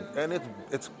technique, you. and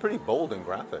it's pretty bold and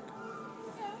graphic.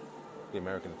 Yeah. The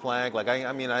American flag, like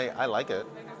I mean, I like it.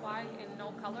 Like a flag in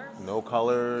no colors. No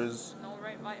colors, No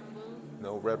red, white, and blue.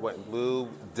 no red, white, and blue.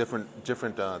 Different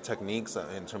techniques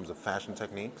in terms of fashion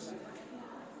techniques.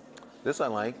 This I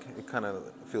like. It kind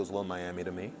of feels a little Miami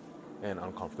to me, and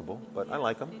uncomfortable, but I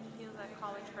like them. It feels like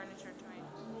college furniture to me.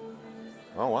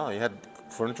 Oh wow, you had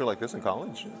furniture like this in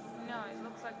college? No, it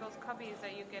looks like those cubbies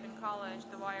that you get in college,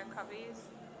 the wire cubbies.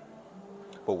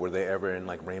 But were they ever in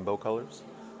like rainbow colors?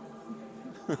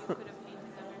 You could have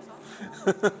painted them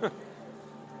yourself.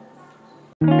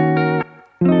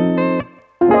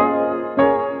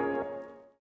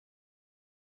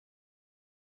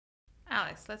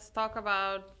 Alex, let's talk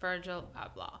about Virgil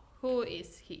Abloh. Who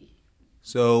is he?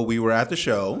 So we were at the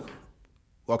show.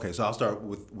 Okay, so I'll start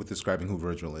with describing who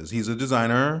Virgil is. He's a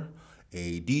designer,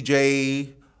 a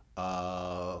DJ,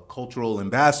 cultural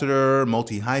ambassador,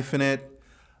 multi-hyphenate,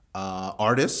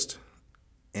 artist,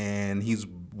 and he's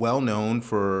well known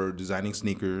for designing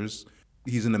sneakers.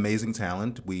 He's an amazing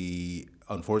talent. We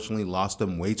unfortunately lost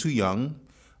him way too young.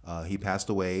 He passed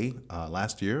away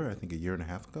last year, I think a year and a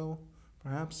half ago,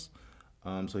 perhaps.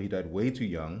 So he died way too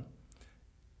young.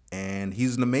 And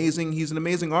he's an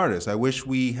amazing artist. I wish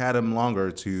we had him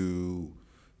longer to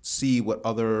see what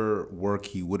other work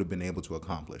he would have been able to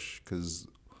accomplish, because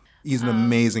he's an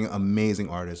amazing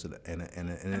artist and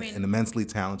an immensely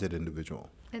talented individual.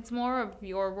 It's more of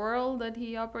your world that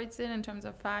he operates in terms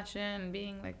of fashion and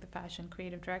being like the fashion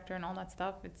creative director and all that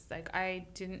stuff. It's like I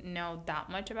didn't know that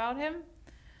much about him,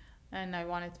 and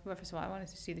first of all, I wanted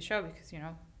to see the show because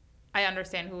I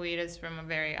understand who he is from a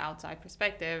very outside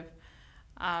perspective.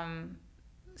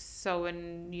 So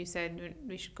when you said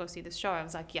we should go see this show, I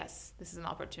was like, yes, this is an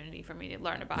opportunity for me to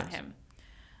learn about him.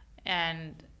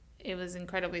 And it was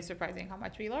incredibly surprising how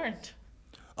much we learned.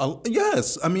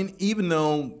 Yes. I mean, even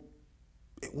though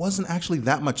it wasn't actually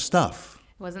that much stuff.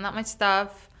 It wasn't that much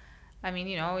stuff. I mean,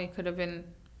 it could have been,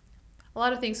 a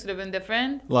lot of things could have been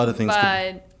different. A lot of things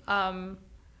But,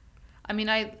 I mean,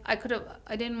 I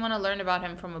didn't want to learn about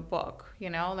him from a book,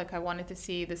 Like I wanted to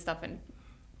see the stuff in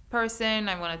person.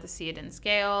 I wanted to see it in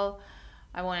scale.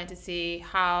 I wanted to see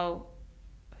how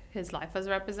his life was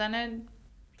represented.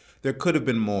 There could have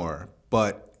been more,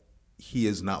 but he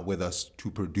is not with us to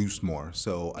produce more.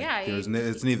 So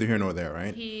it's neither here nor there,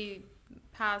 right? He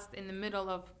passed in the middle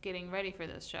of getting ready for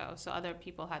this show, so other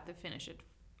people had to finish it,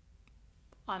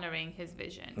 honoring his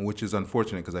vision. Which is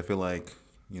unfortunate because I feel like,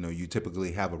 you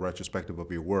typically have a retrospective of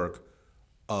your work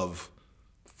of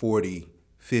 40,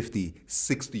 50,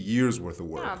 60 years worth of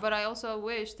work. Yeah, but I also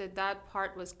wish that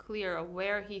part was clear of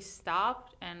where he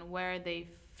stopped and where they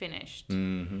finished.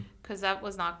 Because that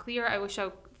was not clear. I wish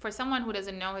for someone who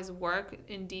doesn't know his work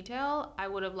in detail, I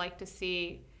would have liked to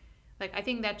see, I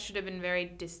think that should have been very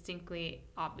distinctly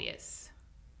obvious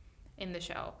in the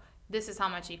show. This is how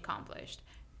much he accomplished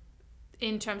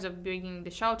in terms of bringing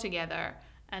the show together,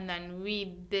 and then we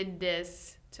did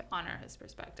this to honor his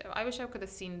perspective. I wish I could have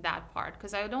seen that part,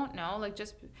 because I don't know,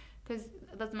 just because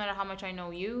it doesn't matter how much I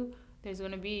know you, there's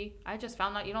going to be, I just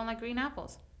found out you don't like green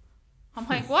apples. I'm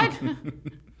like, what?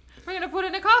 We're going to put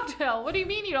in a cocktail. What do you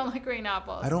mean you don't like green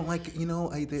apples? I don't like,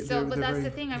 but that's the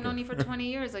thing. I've known you for 20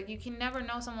 years. You can never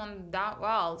know someone that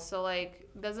well. So,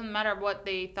 it doesn't matter what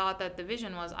they thought that the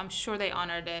vision was. I'm sure they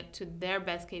honored it to their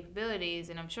best capabilities,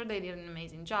 and I'm sure they did an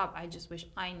amazing job. I just wish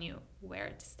I knew where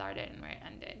it started and where it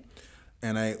ended.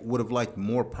 And I would have liked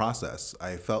more process.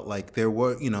 I felt like there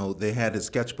were, they had his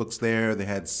sketchbooks there, they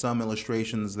had some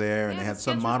illustrations there, and they had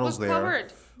some models there.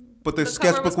 Covered. But the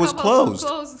sketchbook was closed.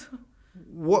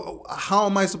 How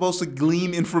am I supposed to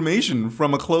glean information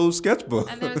from a closed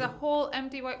sketchbook? And there's a whole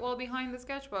empty white wall behind the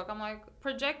sketchbook. I'm like,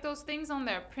 project those things on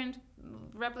there, print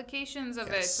replications of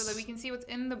it so that we can see what's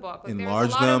in the book. Enlarge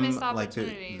there's a lot them. of missed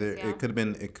opportunities. It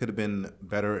could have been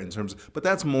better in terms of, but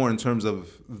that's more in terms of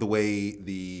the way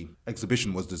the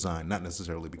exhibition was designed, not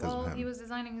necessarily because of him. He was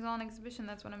designing his own exhibition.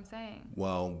 That's what I'm saying.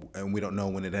 Well, and we don't know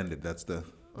when it ended. That's the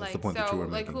point that you were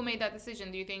making. Who made that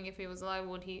decision? Do you think if he was alive,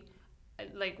 would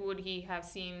he have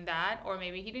seen that, or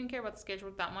maybe he didn't care about the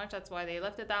sketchbook that much? That's why they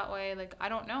left it that way. I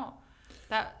don't know.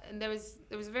 That there was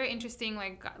very interesting.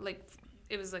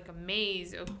 it was like a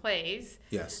maze of plays.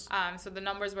 Yes. So the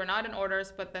numbers were not in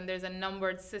orders, but then there's a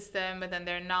numbered system, but then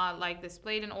they're not like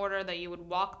displayed in order that you would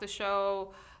walk the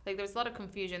show. Like there was a lot of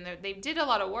confusion. They did a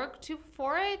lot of work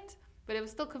for it, but it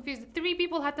was still confusing. 3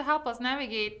 people had to help us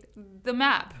navigate the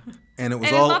map. And it was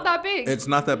And all. it's not that big. It's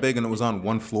not that big, and it was on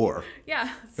one floor.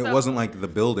 Yeah. It wasn't like the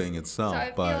building itself, So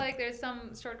I but feel like there's some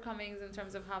shortcomings in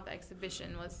terms of how the exhibition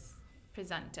was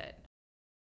presented.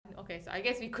 Okay, so I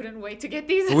guess we couldn't wait to get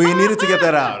these. we needed to get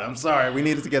that out. I'm sorry, we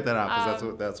needed to get that out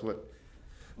because that's what.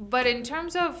 But in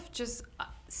terms of just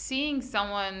seeing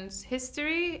someone's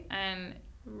history and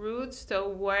roots to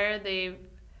where they've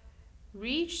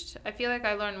reached, I feel like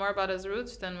I learned more about his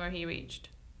roots than where he reached.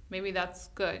 Maybe that's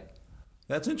good.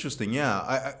 That's interesting.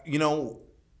 Yeah,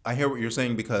 I hear what you're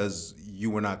saying because you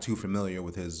were not too familiar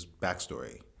with his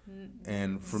backstory,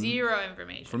 and Zero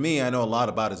information. For me, I know a lot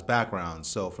about his background.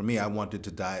 So for me, I wanted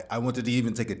to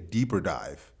even take a deeper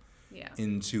dive Yeah.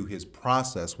 into his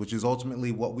process, which is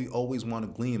ultimately what we always want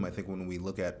to glean. I think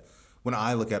when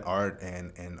I look at art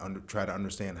and try to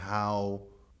understand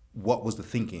what was the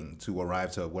thinking to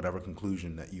arrive to whatever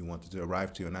conclusion that you wanted to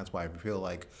arrive to, and that's why I feel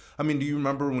like. I mean, do you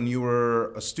remember when you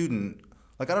were a student?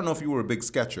 Like, I don't know if you were a big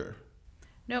sketcher.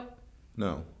 Nope.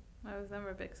 No. I was never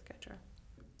a big sketcher.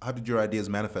 How did your ideas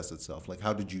manifest itself? Like,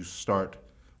 how did you start?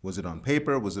 Was it on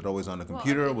paper? Was it always on a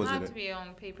computer? Well, it was had it? to be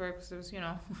on paper because it was,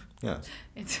 Yes.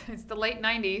 it's the late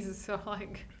 90s, so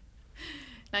like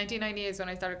 1998 is when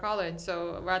I started college.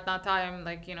 So at that time,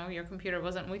 like, your computer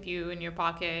wasn't with you in your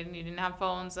pocket and you didn't have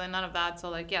phones and none of that. So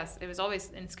like, yes, it was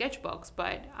always in sketchbooks,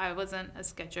 but I wasn't a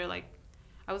sketcher. Like,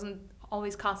 I wasn't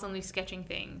always constantly sketching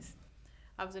things.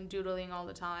 I wasn't doodling all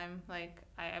the time. Like,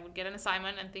 I would get an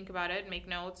assignment and think about it, make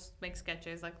notes, make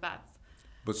sketches like that.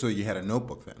 But so you had a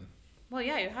notebook then? Well,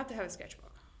 yeah, you have to have a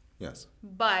sketchbook. Yes.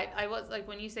 But I was like,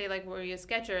 when you say like, were you a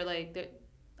sketcher? Like,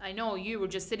 I know you were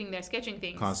just sitting there sketching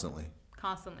things Constantly.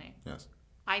 Yes.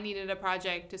 I needed a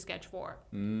project to sketch for,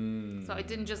 so it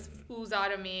didn't just ooze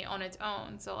out of me on its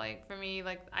own. So like for me,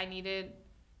 like I needed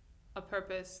a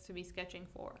purpose to be sketching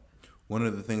for. One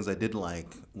of the things I did like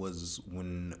was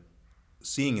when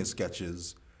seeing his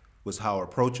sketches was how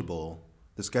approachable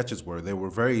the sketches were. They were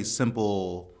very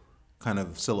simple kind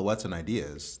of silhouettes and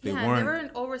ideas. They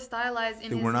weren't over stylized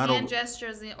in his were not hand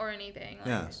gestures or anything. Like,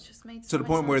 yes. It just made to the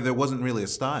point where there wasn't really a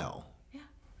style. Yeah,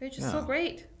 it's just so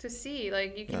great to see.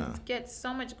 Like you can Yeah. get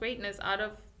so much greatness out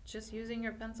of just using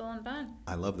your pencil and pen.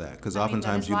 I love that because That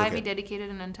oftentimes is you why look we at dedicated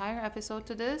an entire episode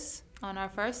to this on our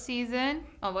first season.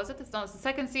 Oh, was it? No, it's the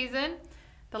second season.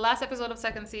 The last episode of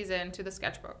second season to the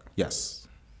sketchbook. yes,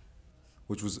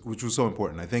 which was so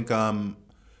important. I think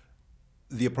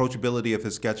the approachability of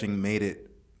his sketching made it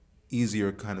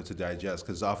easier kind of to digest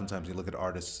because oftentimes you look at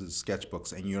artists'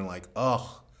 sketchbooks and you're like,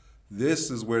 oh,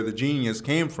 this is where the genius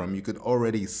came from. You could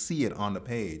already see it on the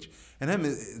page. And him,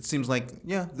 it seems like,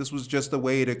 yeah, this was just a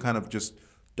way to kind of just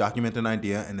document an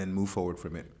idea and then move forward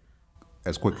from it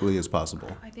as quickly as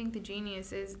possible. I think the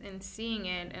genius is in seeing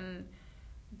it and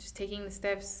just taking the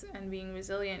steps and being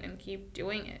resilient and keep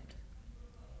doing it.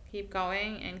 Keep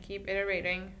going and keep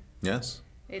iterating. Yes.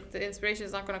 The inspiration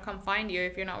is not going to come find you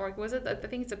if you're not working. Was it? I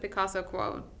think it's a Picasso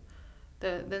quote.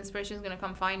 The inspiration is going to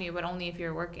come find you, but only if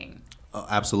you're working.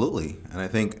 Absolutely. And I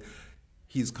think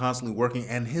he's constantly working.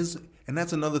 And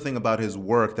that's another thing about his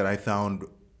work that I found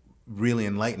really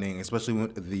enlightening, especially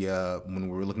when we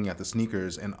were looking at the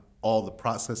sneakers and all the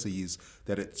processes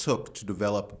that it took to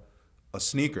develop a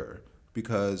sneaker,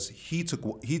 because he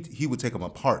would take them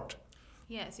apart.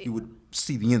 Yes. He would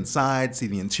see the inside, see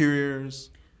the interiors.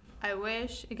 I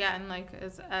wish, again, like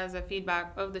as a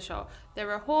feedback of the show, there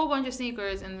were a whole bunch of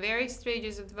sneakers in various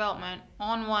stages of development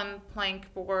on one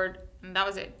plank board, and that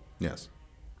was it. Yes.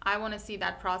 I want to see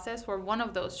that process for one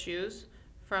of those shoes,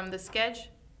 from the sketch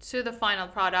to the final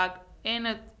product, in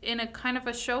a kind of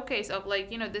a showcase of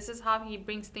like, this is how he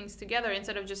brings things together,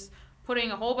 instead of just putting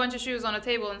a whole bunch of shoes on a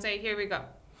table and say, here we go.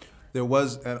 There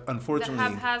was, unfortunately,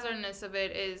 the haphazardness of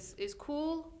it is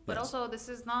cool, but Yes. also this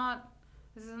is not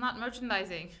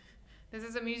merchandising. This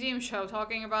is a museum show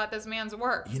talking about this man's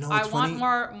work. It's I funny.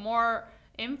 want more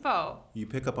info. You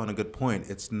pick up on a good point.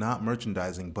 It's not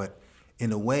merchandising, but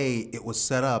in a way, it was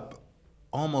set up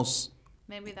almost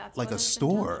Maybe that's like what a his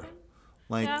store. intention-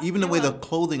 Like Yeah, even the you're way the right.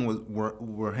 clothing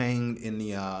were hanged in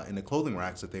the clothing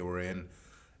racks that they were in,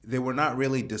 they were not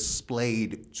really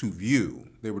displayed to view.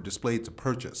 They were displayed to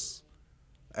purchase.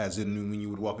 As in when you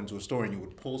would walk into a store and you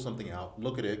would pull something out,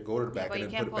 look at it, go to the back, but and you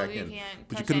then can't put it back pull- you in. can't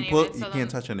But you touch couldn't any of put, it, you so can't then-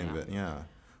 touch any of yeah. it. Yeah, Do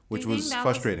which you think was that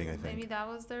frustrating. I Maybe think. that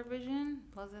was their vision.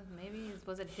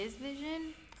 Was it his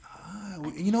vision?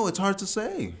 It's hard to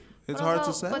say. It's But hard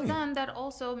also- to say. But then that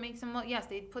also makes him look. Yes,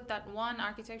 they put that one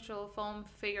architectural foam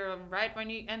figure right when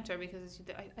you enter because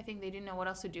I think they didn't know what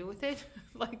else to do with it.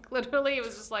 Like literally, it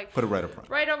was just like Put it right up front.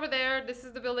 right over there. This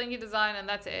is the building you design, and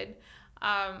that's it.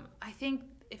 I think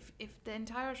if the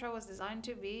entire show was designed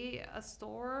to be a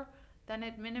store, then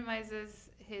it minimizes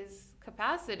his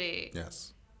capacity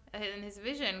Yes. and his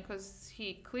vision because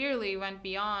he clearly went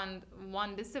beyond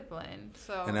one discipline.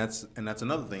 So And that's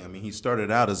another thing. I mean, he started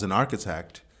out as an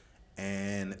architect,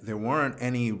 and there weren't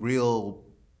any real.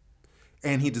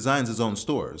 And he designs his own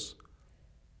stores,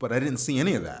 but I didn't see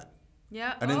any of that.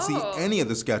 yeah, I didn't see oh. any of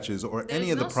the sketches or There's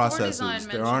any of the no store design processes. There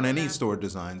mentioned aren't in any there. store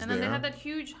designs And then there. they had that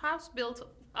huge house built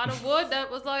out of wood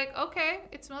that was like, okay,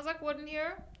 it smells like wood in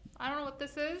here. I don't know what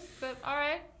this is, but all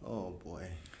right. Oh boy.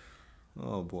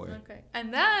 Oh boy. Okay.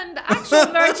 And then the actual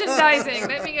merchandising.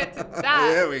 Let me get to that.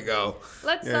 There we go.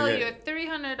 Let's Yeah, sell yeah. you a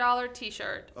 $300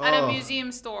 T-shirt at a Oh.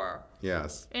 museum store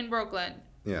Yes. in Brooklyn.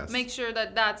 Yes. Make sure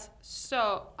that that's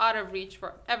so out of reach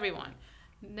for everyone.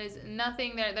 There's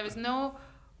nothing there. There was no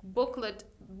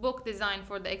book design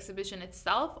for the exhibition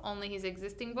itself, only his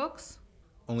existing books.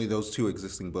 Only those two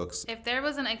existing books. If there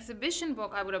was an exhibition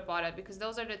book, I would have bought it because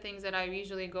those are the things that I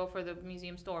usually go for the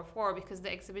museum store for because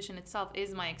the exhibition itself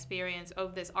is my experience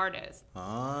of this artist.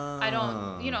 Ah. I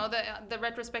don't, the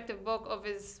retrospective book of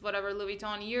his whatever Louis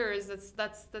Vuitton years.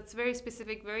 That's very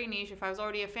specific, very niche. If I was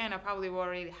already a fan, I probably would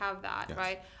already have that, Yes.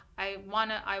 right? I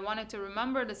wanted to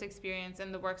remember this experience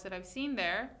and the works that I've seen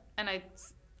there, and I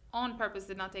on purpose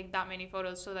did not take that many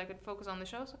photos so that I could focus on the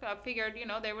show. So I figured,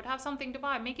 they would have something to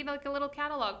buy. Make it like a little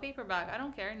catalog paperback. I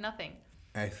don't care, nothing.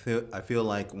 I feel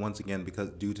like once again because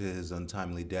due to his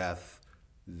untimely death,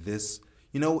 this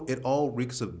it all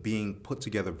reeks of being put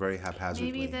together very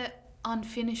haphazardly. Maybe the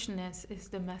unfinishedness is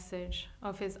the message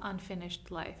of his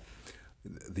unfinished life.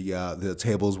 The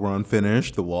tables were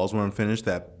unfinished, the walls were unfinished.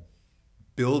 That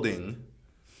building,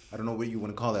 I don't know what you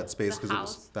want to call that space because it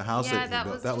was the house Yeah, that he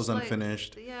built. That was just like-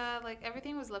 unfinished. yeah, like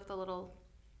everything was left a little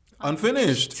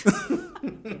Unfinished.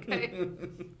 okay.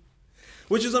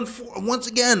 Which is once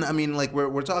again, I mean, like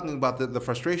we're talking about the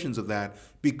frustrations of that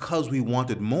because we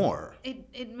wanted more.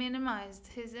 It minimized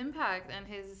his impact and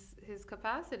his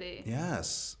capacity.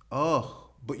 Yes. Oh,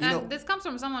 but And this comes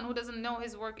from someone who doesn't know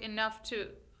his work enough to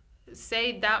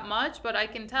say that much, but I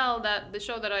can tell that the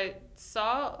show that I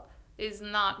saw is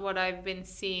not what I've been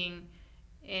seeing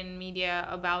in media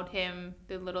about him,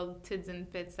 the little tids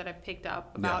and bits that I picked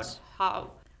up about Yes.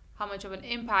 how much of an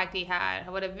impact he had,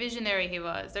 what a visionary he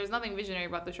was. There was nothing visionary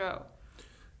about the show.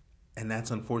 And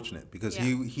that's unfortunate because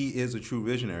Yeah. he is a true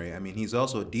visionary. I mean, he's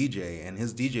also a DJ, and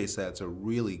his DJ sets are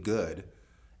really good.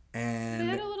 They And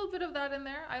had a little bit of that in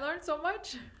there. I learned so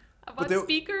much about there-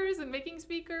 speakers and making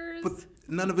speakers. but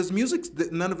none of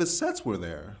his sets were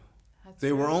there. That's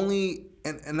They were only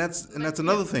and that's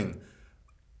another thing.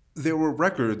 There were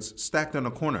records stacked on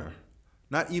a corner,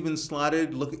 not even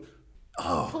slotted.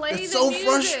 Play it's the so music.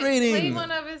 frustrating. Play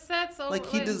one of his sets. Like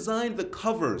he designed the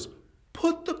covers.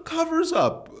 Put the covers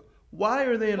up. Why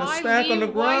are they in a stack on the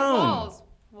ground?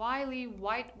 Why leave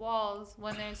white walls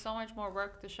when there's so much more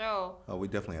work to show? Oh, we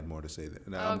definitely had more to say there.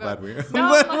 No, Oh, I'm God. glad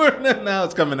No, now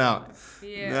it's coming out.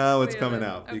 Yeah, Now it's clearly. coming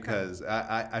out Okay. because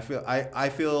I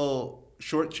feel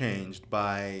shortchanged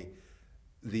by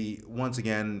once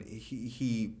again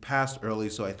he passed early,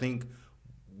 so I think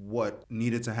what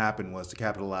needed to happen was to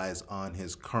capitalize on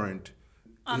his current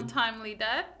Untimely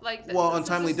death,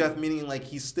 untimely death, meaning like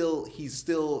he's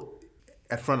still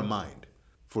at front of mind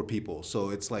for people. So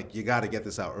it's like you got to get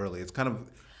this out early. It's kind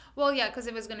of Well, yeah, because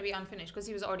it was going to be unfinished because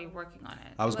he was already working on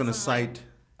it. I was going to cite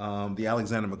the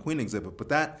Alexander McQueen exhibit, but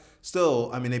that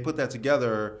still, I mean, they put that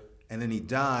together and then he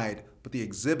died. But the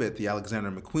exhibit, the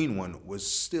Alexander McQueen one, was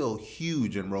still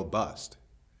huge and robust.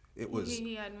 It was.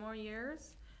 He had more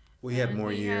years. Well, he had and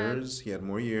more he had- years. He had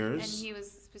more years. And he was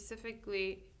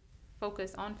specifically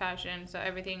focused on fashion, so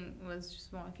everything was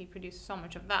just more like he produced so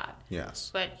much of that.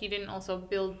 Yes. But he didn't also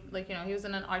build, he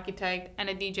wasn't an architect and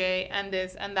a DJ and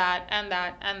this and that and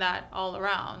that and that all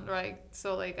around, right?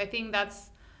 So, I think that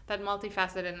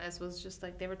multifacetedness was just,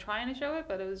 they were trying to show it,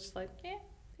 but it was just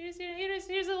here's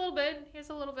a little bit, here's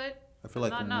a little bit. I feel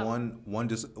like Not enough.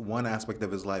 one aspect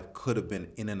of his life could have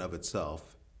been in and of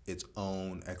itself its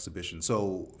own exhibition.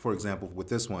 So, for example, with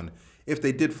this one, if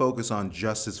they did focus on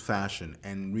just his fashion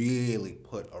and really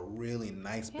put a really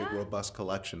nice, big, Yeah. robust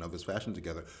collection of his fashion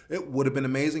together, it would have been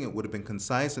amazing, it would have been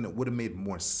concise, and it would have made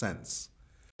more sense.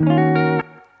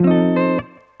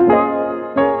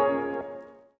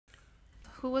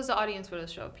 Who was the audience for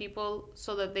this show? People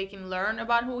so that they can learn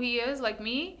about who he is, like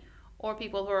me, or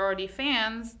people who are already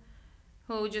fans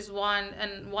who just want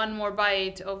one more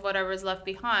bite of whatever's left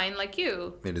behind, like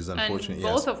you. It is unfortunate, And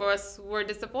yes. both of us were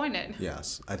disappointed.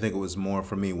 Yes, I think it was more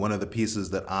for me. One of the pieces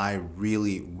that I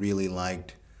really, really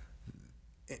liked,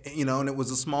 you know, and it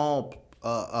was a small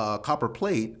copper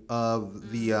plate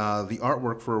of the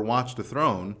artwork for Watch the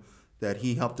Throne that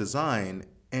he helped design,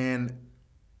 and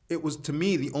it was to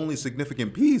me the only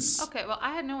significant piece. Okay, well,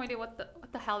 I had no idea what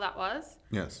the hell that was.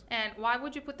 Yes. And why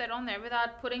would you put that on there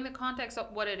without putting the context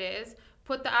of what it is?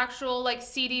 Put the actual like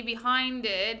CD behind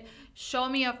it. Show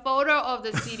me a photo of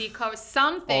the CD cover,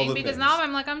 something. the Because things. now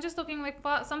I'm just looking like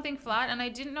something flat, and I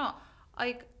didn't know.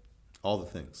 Like, All the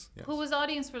things. Yes. who was the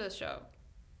audience for this show?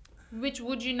 Which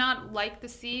would you not like to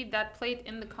see that played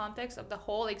in the context of the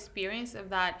whole experience of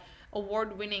that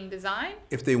award-winning design?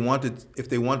 If they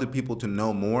wanted people to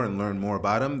know more and learn more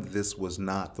about him, this was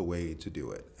not the way to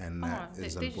do it, and that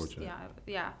is unfortunate.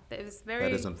 Yeah, it was very,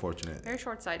 That is unfortunate. very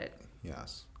short-sighted.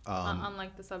 Yes.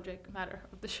 Unlike the subject matter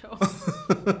of the show.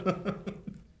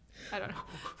 I don't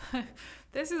know.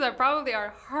 This is probably our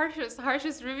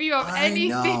harshest review of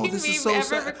anything this we've is so ever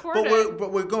sad. recorded.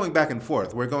 But we're going back and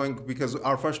forth. We're going because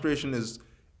our frustration is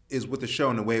with the show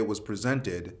and the way it was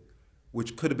presented,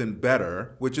 which could have been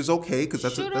better, which is okay because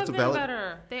that's Should a have been valid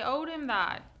better. They owed him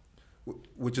that.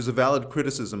 which is a valid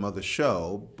criticism of the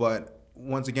show. But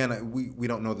once again, we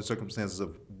don't know the circumstances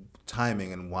of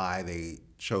timing and why they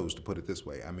chose to put it this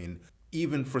way. I mean,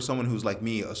 even for someone who's like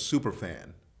me, a super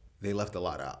fan, they left a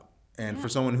lot out. And for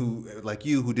someone who like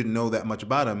you who didn't know that much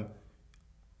about him,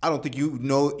 I don't think you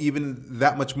know even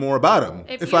that much more about him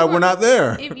if you I were not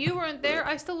there. If you weren't there,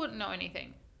 I still wouldn't know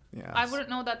anything. Yes. I wouldn't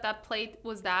know that plate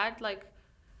was that. Like,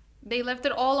 they left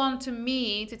it all on to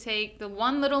me to take the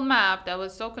one little map that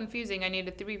was so confusing. I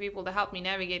needed 3 people to help me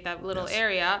navigate that little Yes.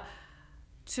 area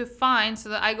to find, so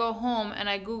that I go home and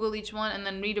I Google each one and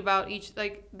then read about each.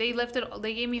 Like, they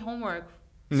gave me homework.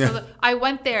 Yeah. So I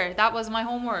went there. That was my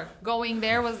homework. Going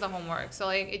there was the homework. So,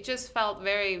 like, it just felt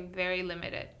very, very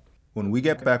limited. When we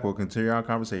get back, we'll continue our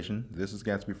conversation. This is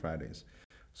Gatsby Fridays.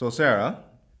 So, Sarah,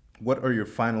 what are your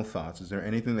final thoughts? Is there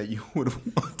anything that you would have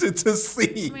wanted to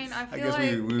see? I mean, I feel guess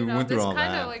like we went through this all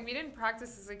kind that. of like we didn't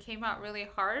practice this. It came out really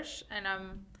harsh, and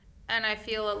I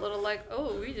feel a little like,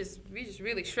 oh, we just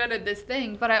really shredded this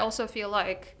thing. But I also feel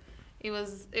like it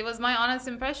was my honest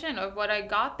impression of what I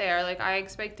got there. Like, I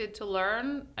expected to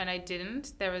learn, and I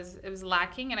didn't. It was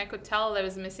lacking, and I could tell there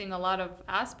was missing a lot of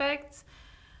aspects.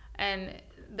 And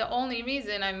the only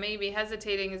reason I may be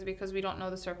hesitating is because we don't know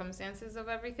the circumstances of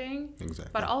everything.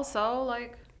 Exactly. But also,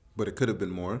 like. But it could have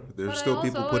been more. There's But still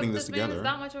people putting this If this man together. is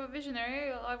that much of a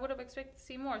visionary, I would have expected to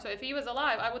see more. So if he was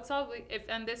alive, I would probably,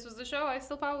 and this was the show, I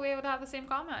still probably would have the same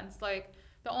comments. Like,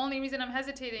 the only reason I'm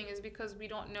hesitating is because we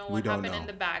don't know what happened in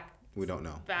the back. We don't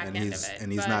know. Back and end he's of it,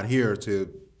 and he's but- not here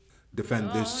to defend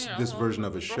Well, this you know, this well, version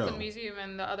of his the Brooklyn show. Museum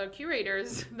and the other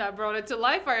curators that brought it to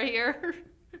life are here.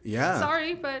 Yeah.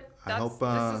 Sorry, but I hope,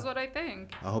 this is what I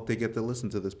think. I hope they get to listen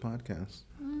to this podcast.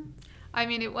 I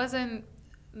mean, it wasn't.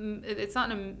 It's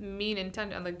not a mean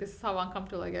intention. Like, this is how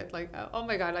uncomfortable I get. Like, oh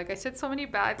my god, like I said so many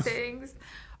bad things,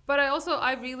 but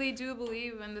I really do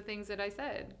believe in the things that I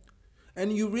said.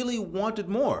 And you really wanted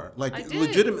more, like I did.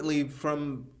 legitimately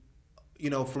from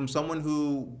someone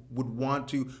who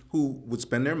would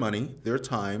spend their money, their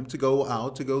time to go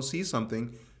out to go see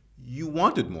something. You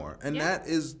wanted more, and Yeah.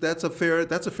 that's a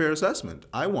fair assessment.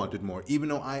 I wanted more, even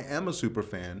though I am a super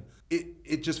fan.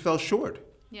 It just fell short.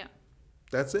 Yeah,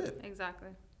 That's it. exactly.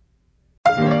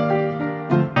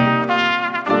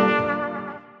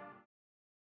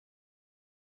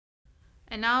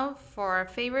 And now for our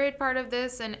favorite part of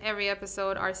this and every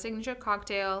episode, our signature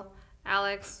cocktail.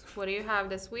 Alex, what do you have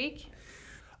this week?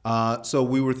 So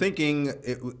we were thinking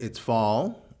it's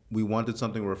fall. We wanted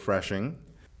something refreshing.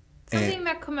 Something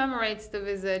that commemorates the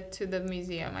visit to the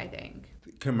museum, I think.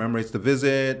 Commemorates the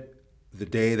visit, the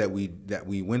day that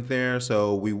we went there.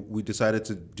 So we decided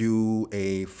to do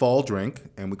a fall drink,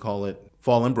 and we call it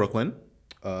Fall in Brooklyn.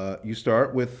 You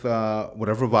start with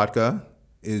whatever vodka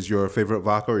is your favorite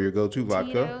vodka or your go-to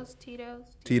vodka.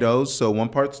 Tito's. So 1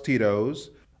 part's Tito's,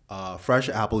 fresh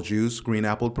apple juice, green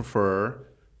apple preferred,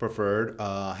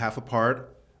 half a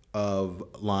part of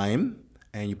lime,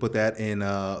 and you put that in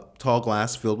a tall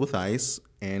glass filled with ice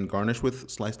and garnish with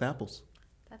sliced apples.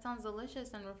 That sounds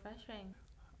delicious and refreshing.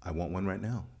 I want one right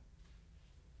now.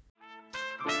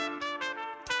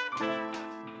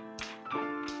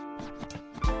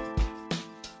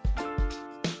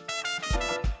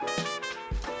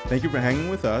 Thank you for hanging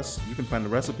with us. You can find the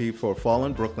recipe for Fall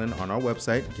in Brooklyn on our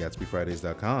website,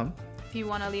 GatsbyFridays.com. If you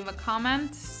want to leave a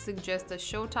comment, suggest a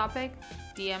show topic,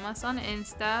 DM us on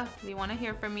Insta. We want to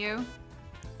hear from you.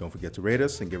 Don't forget to rate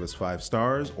us and give us 5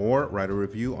 stars or write a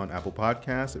review on Apple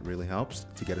Podcasts. It really helps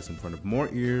to get us in front of more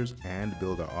ears and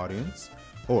build our audience.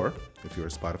 Or, if you're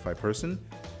a Spotify person,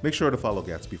 make sure to follow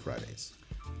Gatsby Fridays.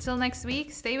 Till next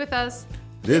week, stay with us.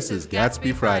 This is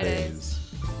Gatsby Fridays.